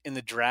athlete in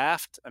the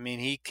draft. I mean,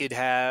 he could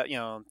have,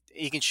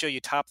 he can show you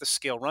top of the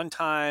scale run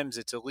times.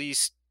 It's at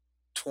least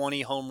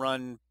 20 home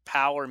run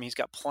power. I mean, he's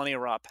got plenty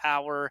of raw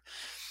power.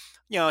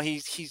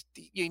 He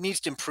needs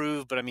to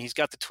improve, but I mean, he's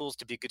got the tools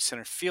to be a good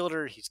center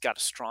fielder. He's got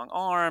a strong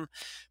arm,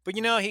 but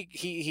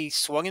he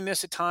swung and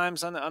missed at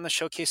times on the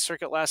showcase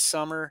circuit last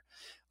summer.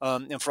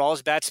 And for all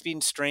his bat speed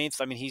and strength,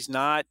 I mean, he's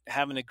not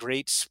having a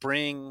great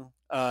spring,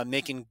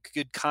 making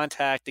good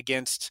contact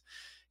against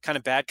kind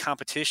of bad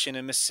competition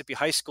in Mississippi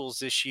high schools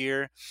this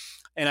year.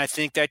 And I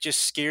think that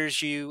just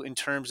scares you in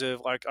terms of,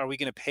 like, are we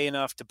going to pay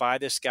enough to buy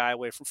this guy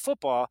away from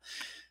football?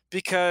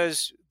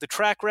 Because the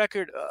track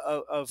record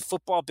of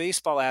football,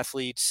 baseball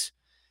athletes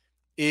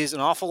is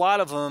an awful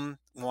lot of them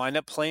wind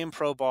up playing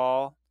pro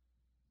ball.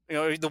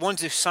 The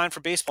ones who sign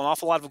for baseball, an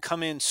awful lot of them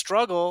come in,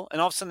 struggle,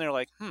 and all of a sudden they're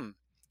like,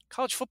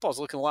 college football is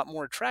looking a lot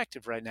more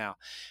attractive right now.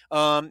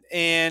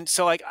 And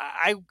so, like,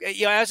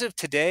 as of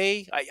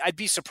today, I'd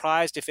be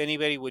surprised if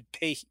anybody would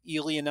pay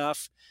Ealy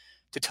enough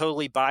to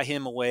totally buy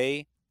him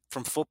away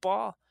from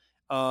football.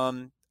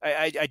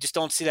 I just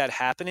don't see that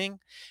happening.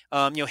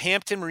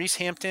 Maurice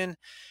Hampton,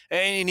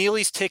 and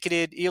Ealy's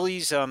ticketed.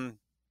 Ealy's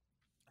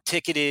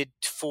ticketed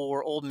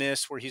for Ole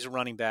Miss, where he's a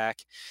running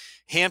back.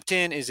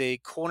 Hampton is a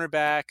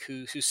cornerback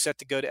who's set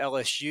to go to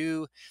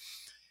LSU.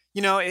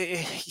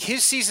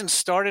 His season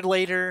started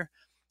later.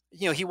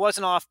 He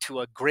wasn't off to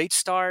a great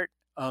start.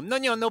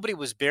 Nobody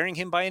was bearing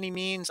him by any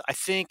means. I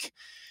think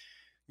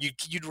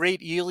you'd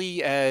rate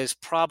Ealy as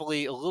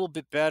probably a little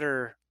bit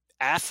better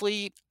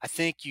athlete. I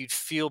think you'd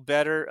feel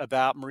better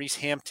about Maurice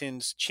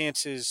Hampton's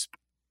chances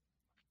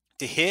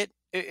to hit,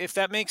 if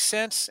that makes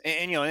sense.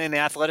 And the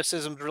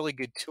athleticism is a really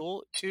good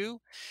tool too.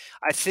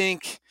 I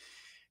think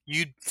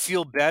you'd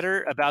feel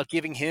better about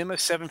giving him a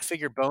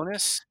 7-figure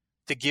bonus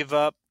to give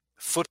up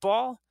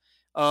football.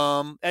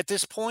 At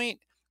this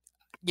point,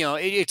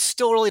 it's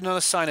still really not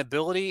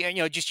assignability, and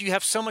you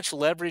have so much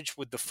leverage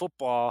with the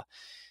football.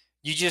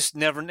 You just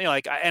never know.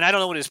 And I don't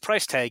know what his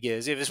price tag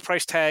is. If his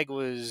price tag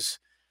was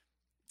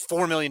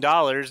 $4 million,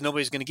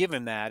 nobody's going to give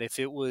him that. If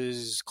it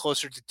was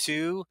closer to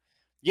 2,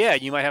 yeah,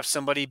 you might have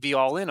somebody be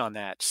all in on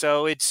that.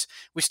 So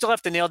we still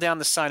have to nail down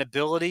the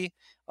signability.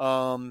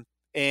 But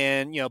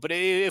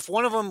if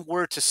one of them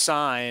were to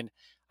sign,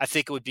 I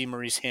think it would be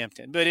Maurice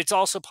Hampton. But it's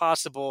also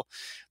possible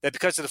that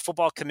because of the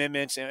football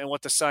commitments and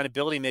what the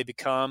signability may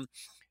become,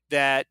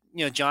 that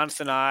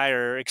Jonathan and I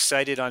are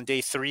excited on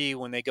day 3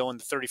 when they go in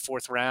the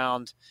 34th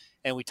round,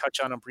 and we touch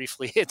on them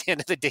briefly at the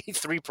end of the day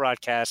 3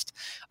 broadcast.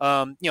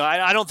 I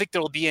don't think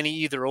there will be any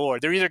either or.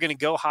 They're either going to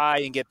go high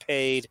and get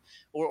paid,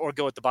 or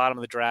go at the bottom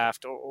of the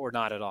draft, or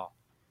not at all.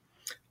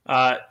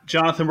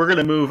 Jonathan, we're going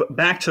to move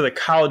back to the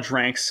college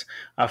ranks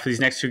for these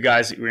next two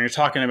guys. When you're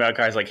talking about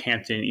guys like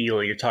Hampton and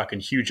Ely, you're talking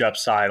huge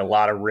upside, a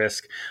lot of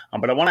risk.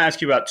 But I want to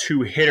ask you about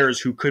two hitters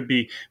who could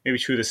be maybe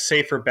two of the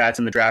safer bats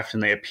in the draft,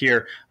 and they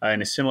appear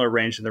in a similar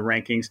range in the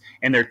rankings.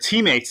 And their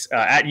teammates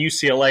at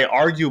UCLA,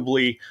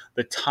 arguably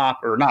the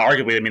top, or not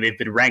arguably, I mean, they've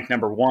been ranked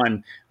number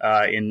one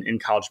in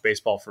college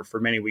baseball for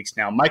many weeks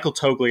now. Michael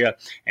Toglia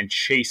and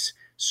Chase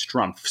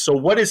Strumpf. So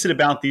what is it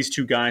about these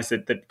two guys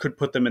that could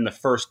put them in the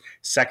first,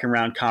 second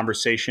round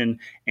conversation?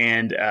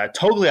 And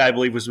Toglia, I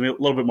believe, was a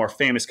little bit more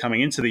famous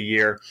coming into the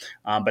year.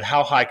 But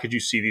how high could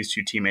you see these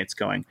two teammates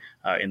going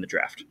in the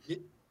draft?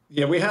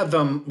 Yeah, we had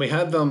them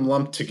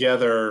lumped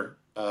together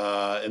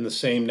in the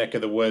same neck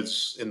of the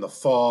woods in the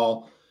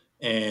fall,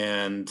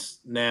 and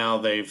now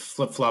they've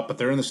flip-flopped, but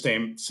they're in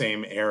the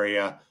same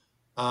area.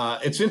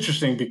 It's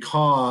interesting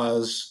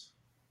because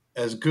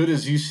as good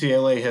as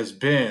UCLA has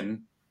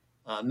been,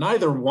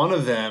 neither one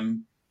of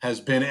them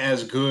has been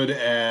as good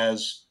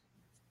as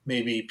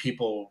maybe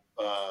people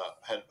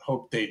had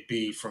hoped they'd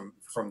be from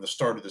the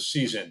start of the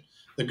season.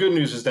 The good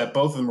news is that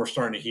both of them were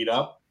starting to heat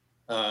up.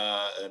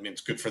 I mean,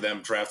 it's good for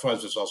them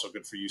draft-wise. It's also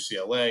good for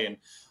UCLA. And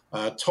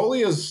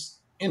Toglia's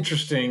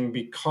interesting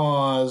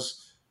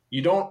because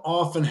you don't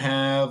often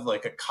have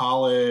like a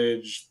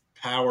college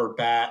power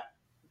bat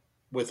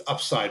with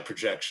upside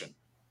projection.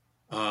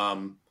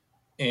 And,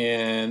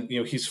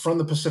 he's from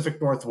the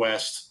Pacific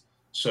Northwest.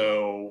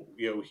 So,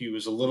 he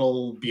was a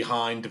little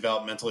behind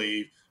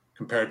developmentally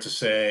compared to,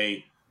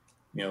 say,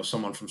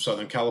 someone from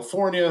Southern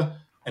California.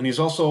 And he's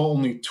also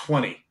only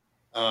 20.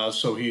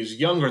 So he's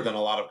younger than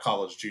a lot of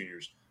college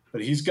juniors.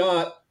 But he's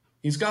got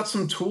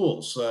some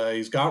tools.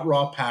 He's got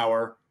raw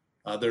power.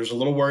 There's a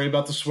little worry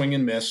about the swing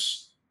and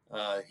miss.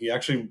 He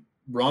actually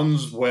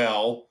runs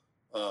well.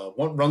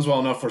 Runs well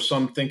enough where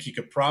some think he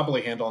could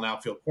probably handle an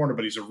outfield corner,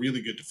 but he's a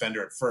really good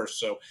defender at first.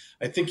 So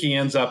I think he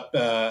ends up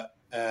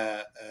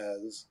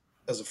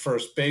as a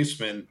first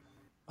baseman,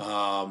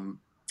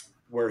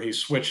 where he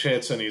switch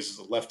hits and he's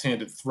a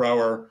left-handed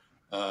thrower.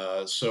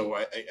 So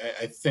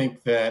I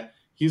think that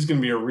he's going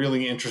to be a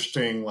really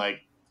interesting,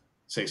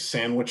 say,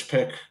 sandwich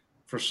pick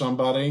for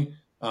somebody.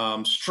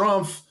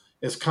 Strumpf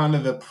is kind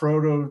of the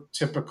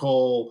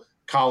prototypical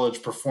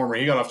college performer.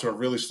 He got off to a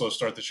really slow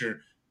start this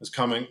year. Is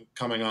coming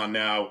on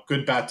now.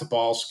 Good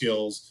bat-to-ball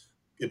skills,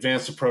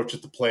 advanced approach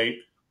at the plate,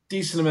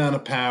 decent amount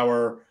of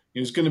power.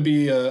 He was going to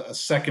be a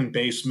second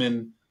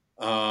baseman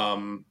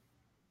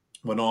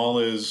when all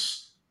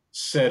is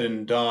said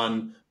and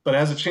done, but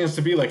has a chance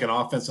to be like an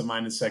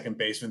offensive-minded second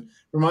baseman.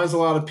 Reminds a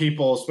lot of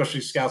people, especially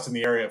scouts in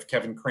the area, of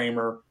Kevin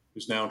Kramer,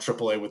 who's now in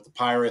AAA with the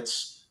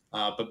Pirates,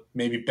 but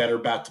maybe better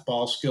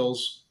bat-to-ball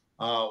skills.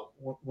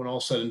 When all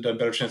said and done,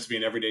 better chance to be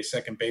an everyday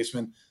second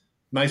baseman.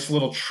 Nice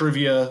little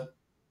trivia.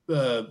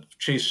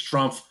 Chase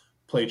Strumpf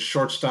played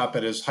shortstop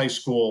at his high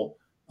school,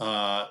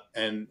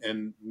 and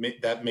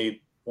that made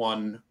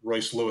one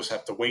Royce Lewis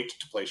have to wait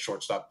to play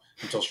shortstop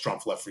until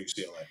Strumpf left for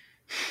UCLA.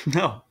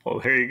 No, well,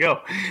 there you go.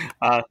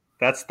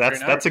 That's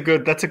a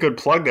good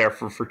plug there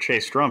for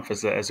Chase Strumpf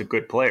as a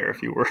good player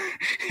if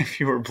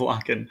you were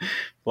blocking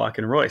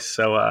Royce.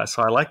 So I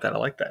like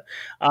that.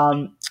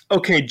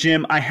 Okay,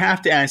 Jim, I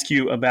have to ask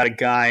you about a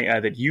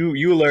guy that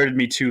you alerted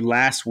me to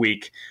last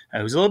week,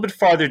 who's a little bit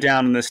farther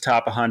down in this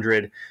top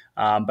 100.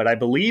 But I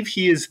believe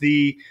he is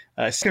the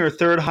second or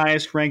third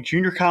highest ranked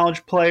junior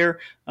college player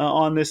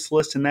on this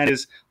list, and that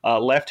is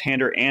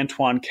left-hander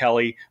Antoine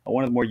Kelly,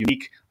 one of the more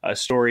unique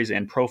stories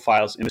and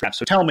profiles in the draft.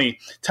 So tell me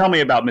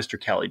about Mr.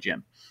 Kelly,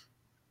 Jim.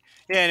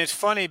 Yeah, and it's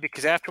funny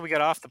because after we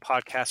got off the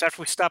podcast,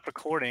 after we stopped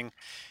recording,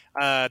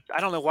 I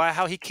don't know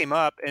how he came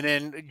up, and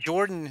then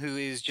Jordan, who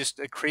is just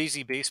a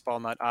crazy baseball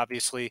nut,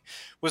 obviously,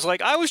 was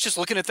like, I was just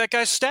looking at that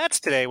guy's stats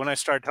today when I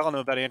started telling him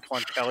about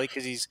Antoine Kelly,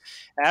 because he's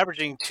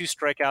averaging 2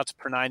 strikeouts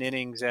per 9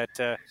 innings at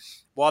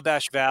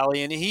Wabash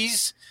Valley, and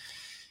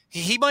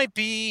he might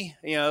be,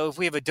 if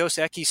we have a Dos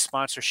Equis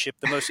sponsorship,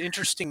 the most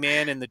interesting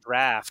man in the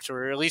draft,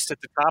 or at least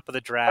at the top of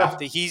the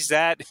draft. He's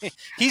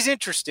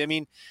interesting. I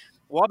mean,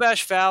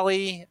 Wabash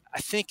Valley, I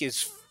think,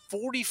 is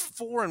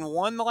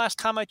 44-1 the last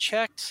time I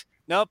checked.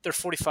 Nope, they're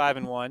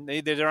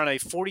 45-1. They're on a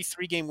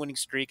 43-game winning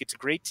streak. It's a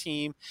great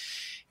team,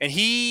 and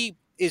he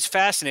is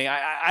fascinating.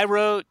 I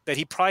wrote that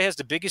he probably has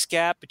the biggest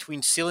gap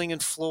between ceiling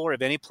and floor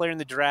of any player in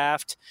the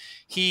draft.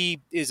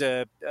 He is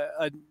a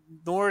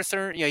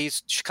northern,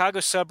 he's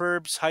Chicago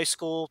suburbs high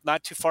school,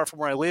 not too far from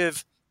where I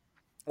live.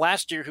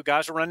 Last year, who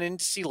guys were running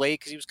into see late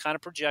because he was kind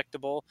of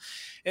projectable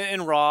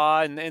and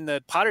raw, and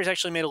the Padres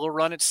actually made a little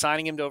run at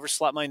signing him to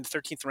overslot money in the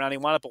 13th round. He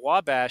wound up at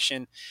Wabash,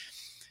 and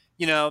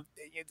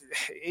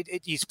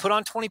he's put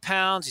on 20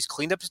 pounds. He's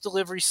cleaned up his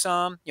delivery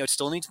some. It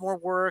still needs more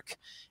work.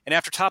 And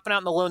after topping out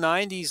in the low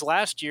 90s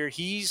last year,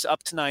 he's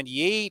up to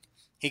 98.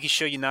 He can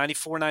show you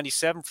 94,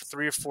 97 for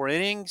 3 or 4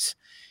 innings.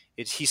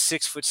 He's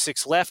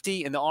 6'6"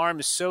 lefty, and the arm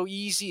is so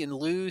easy and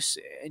loose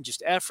and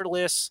just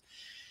effortless.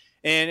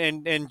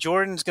 And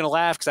Jordan's going to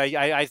laugh because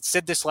I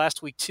said this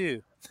last week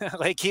too.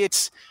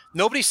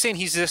 Nobody's saying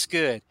he's this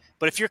good.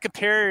 But if you're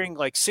comparing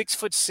like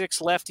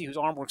 6'6" lefty whose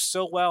arm works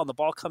so well and the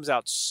ball comes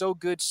out so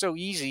good, so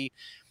easy,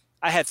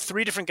 I had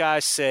 3 different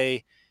guys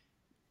say,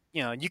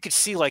 you could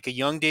see like a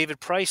young David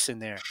Price in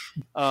there.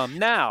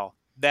 Now,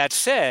 that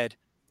said,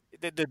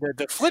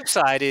 the flip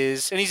side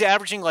is, and he's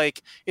averaging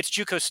like, it's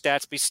JUCO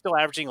stats, but he's still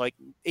averaging like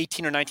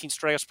 18 or 19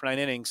 strikeouts per 9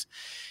 innings.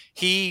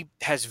 He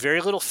has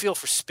very little feel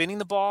for spinning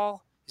the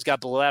ball. He's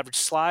got below average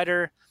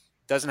slider,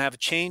 doesn't have a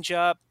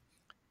changeup,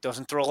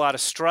 doesn't throw a lot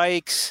of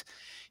strikes.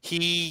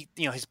 He,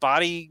 his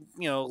body,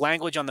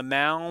 language on the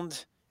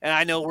mound. And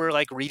I know we're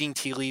like reading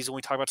tea leaves when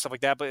we talk about stuff like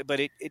that, but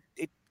it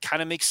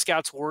kind of makes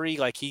scouts worry.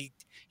 Like he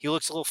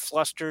looks a little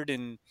flustered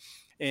and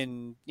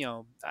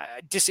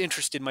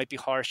disinterested might be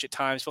harsh at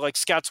times, but like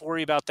scouts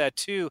worry about that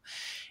too.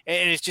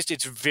 And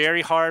it's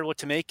very hard what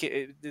to make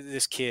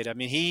this kid. I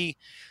mean,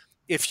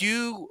 if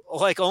you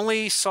like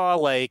only saw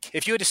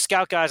if you had to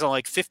scout guys on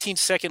like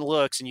 15-second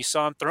looks and you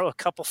saw him throw a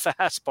couple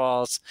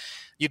fastballs,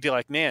 you'd be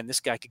like, man,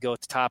 this guy could go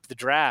at the top of the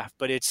draft.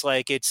 But it's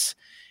like, it's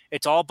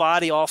all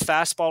body, all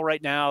fastball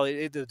right now.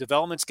 The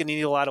development's going to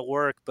need a lot of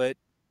work, but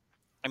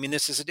I mean,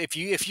 this is, if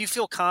you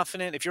feel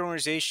confident, if your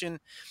organization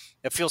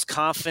that feels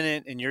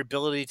confident in your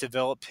ability to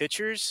develop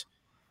pitchers,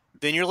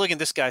 then you're looking at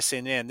this guy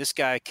saying, man, this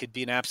guy could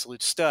be an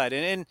absolute stud.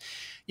 And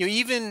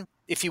even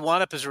if he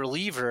wound up as a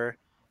reliever,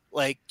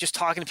 like just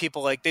talking to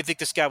people, like they think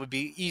this guy would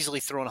be easily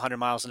throwing 100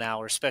 miles an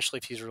hour, especially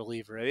if he's a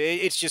reliever.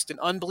 It's just an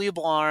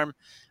unbelievable arm,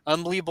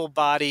 unbelievable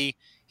body.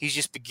 He's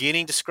just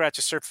beginning to scratch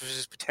the surface of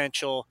his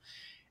potential,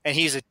 and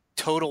he's a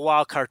total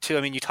wild card too.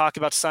 I mean, you talk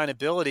about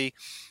signability.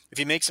 If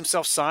he makes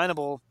himself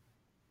signable,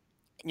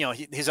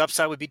 his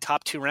upside would be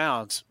top 2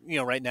 rounds,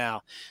 right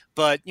now.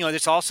 But,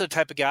 there's also the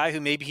type of guy who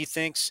maybe he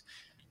thinks,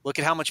 look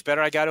at how much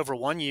better I got over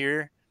 1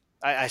 year.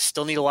 I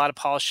still need a lot of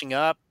polishing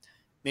up.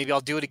 Maybe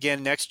I'll do it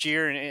again next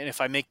year. And if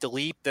I make the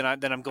leap, then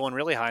I'm going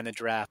really high in the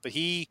draft. But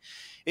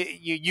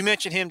you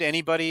mentioned him to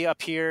anybody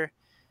up here,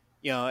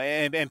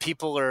 and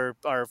people are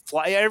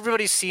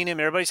everybody's seen him.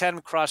 Everybody's had him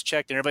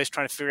cross-checked, and everybody's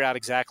trying to figure out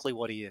exactly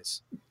what he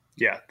is.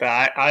 Yeah,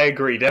 I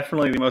agree.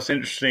 Definitely the most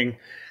interesting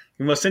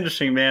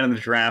man in the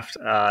draft,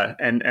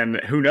 and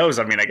who knows?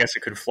 I mean, I guess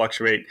it could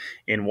fluctuate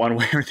in one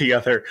way or the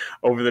other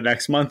over the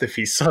next month. If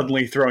he's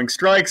suddenly throwing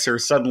strikes or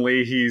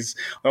suddenly he's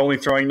only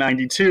throwing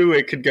 92,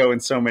 it could go in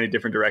so many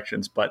different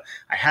directions. But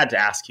I had to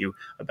ask you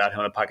about him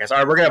on the podcast. All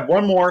right, we're gonna have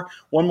one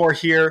more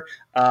here.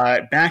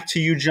 Back to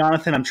you,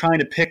 Jonathan. I'm trying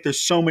to pick. There's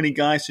so many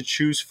guys to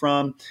choose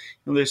from.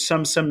 There's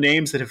some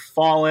names that have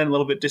fallen, a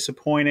little bit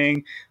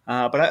disappointing,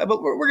 but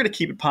we're going to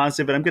keep it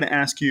positive. But I'm going to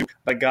ask you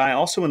a guy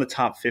also in the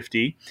top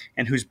 50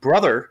 and whose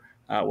brother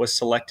was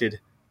selected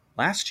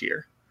last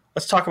year.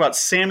 Let's talk about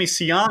Sammy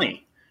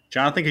Siani.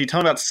 Jonathan, can you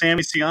tell me about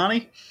Sammy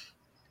Siani?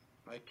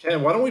 I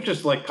can. Why don't we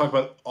just talk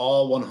about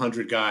all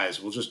 100 guys?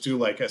 We'll just do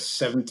like a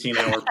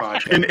 17-hour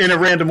podcast in a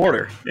random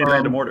order.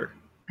 Random order.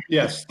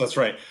 Yes, that's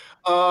right.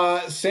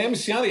 Sammy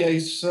Siani,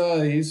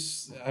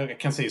 he's I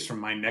can't say he's from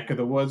my neck of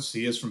the woods.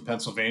 He is from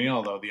Pennsylvania,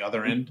 although the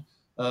other end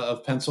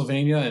of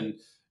Pennsylvania, and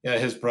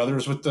his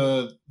brother's with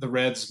the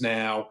Reds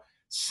now.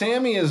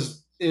 Sammy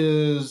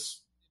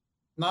is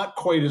not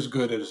quite as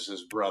good as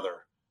his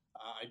brother,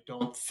 I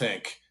don't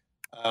think,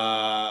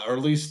 or at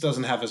least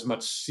doesn't have as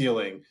much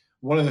ceiling.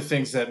 One of the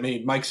things that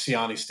made Mike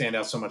Siani stand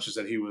out so much is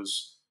that he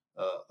was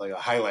like a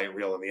highlight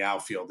reel in the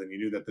outfield, and you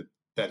knew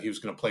that he was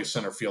going to play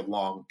center field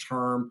long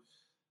term.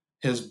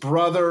 His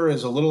brother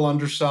is a little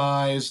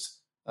undersized.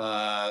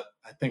 I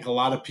think a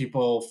lot of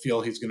people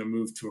feel he's going to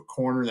move to a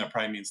corner. That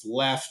probably means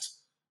left.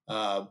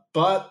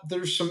 But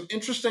there's some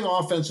interesting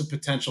offensive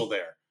potential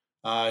there.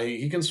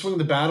 He can swing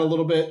the bat a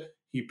little bit.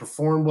 He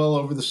performed well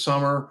over the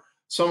summer.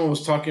 Someone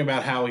was talking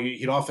about how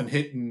he'd often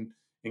hit in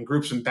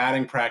groups in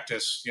batting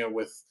practice,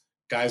 with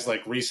guys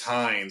like Rhys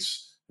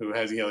Hines, who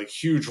has like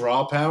huge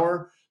raw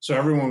power. So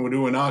everyone would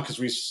ooh and ah because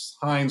Rhys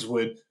Hines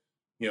would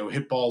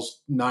hit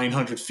balls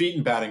 900 feet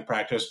in batting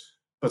practice.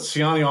 But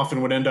Siani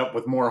often would end up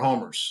with more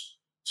homers.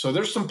 So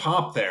there's some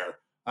pop there.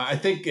 I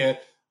think a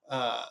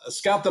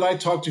scout that I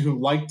talked to who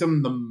liked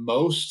him the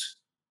most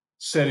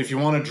said if you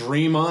want to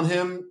dream on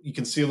him, you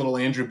can see a little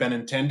Andrew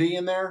Benintendi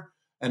in there.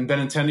 And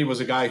Benintendi was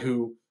a guy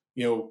who,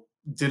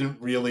 didn't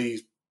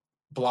really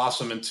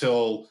blossom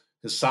until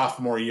his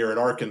sophomore year at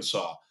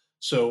Arkansas.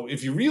 So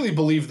if you really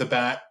believe the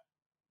bat,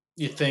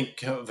 you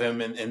think of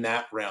him in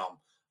that realm.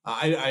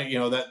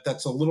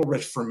 That's a little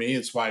rich for me.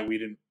 It's why we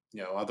didn't,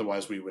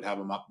 otherwise we would have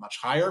him up much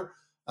higher.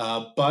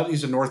 But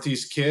he's a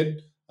Northeast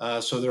kid,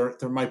 so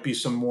there might be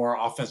some more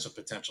offensive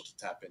potential to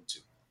tap into.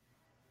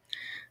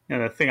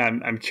 And the thing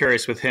I'm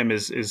curious with him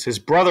is his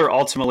brother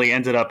ultimately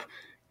ended up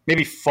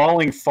maybe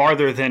falling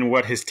farther than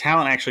what his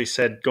talent actually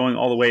said, going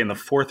all the way in the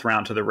 4th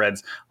round to the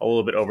Reds, a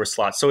little bit over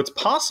slot. So it's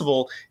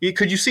possible.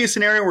 Could you see a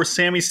scenario where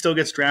Sammy still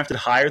gets drafted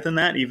higher than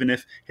that, even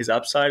if his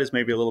upside is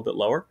maybe a little bit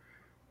lower?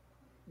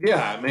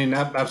 Yeah, I mean,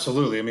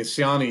 absolutely. I mean,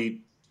 Siani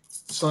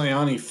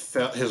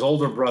fell, his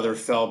older brother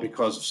fell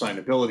because of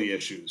signability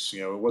issues.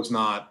 It was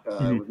not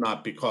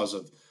because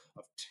of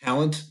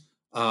talent.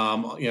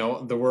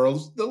 There were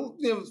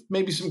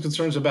maybe some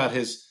concerns about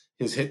his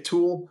hit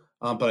tool,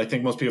 but I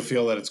think most people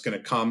feel that it's going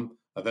to come.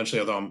 eventually,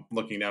 although I'm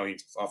looking now,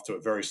 he's off to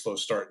a very slow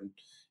start in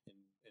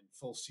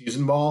full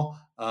season ball.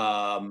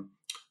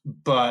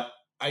 But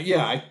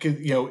I could,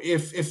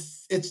 if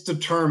it's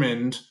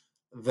determined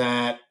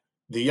that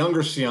the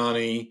younger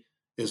Siani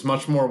is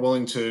much more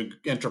willing to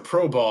enter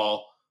pro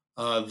ball,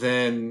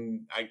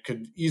 then I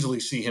could easily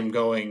see him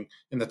going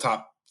in the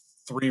top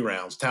 3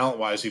 rounds. Talent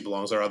wise, he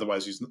belongs there.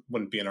 Otherwise, he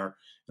wouldn't be in our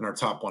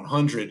top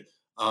 100.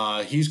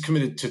 He's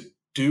committed to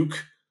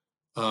Duke.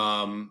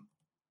 And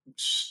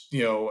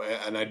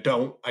I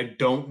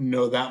don't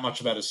know that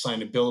much about his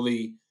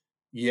signability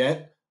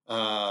yet.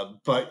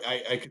 But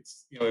I could,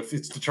 if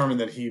it's determined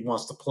that he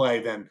wants to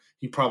play, then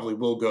he probably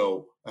will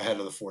go ahead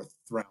of the 4th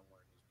round.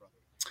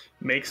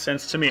 Makes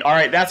sense to me. All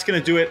right, that's going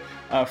to do it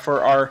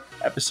for our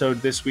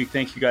episode this week.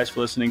 Thank you guys for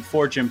listening.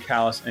 For Jim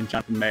Callis and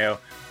Jonathan Mayo,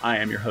 I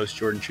am your host,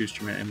 Jordan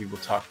Schusterman, and we will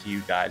talk to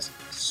you guys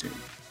soon.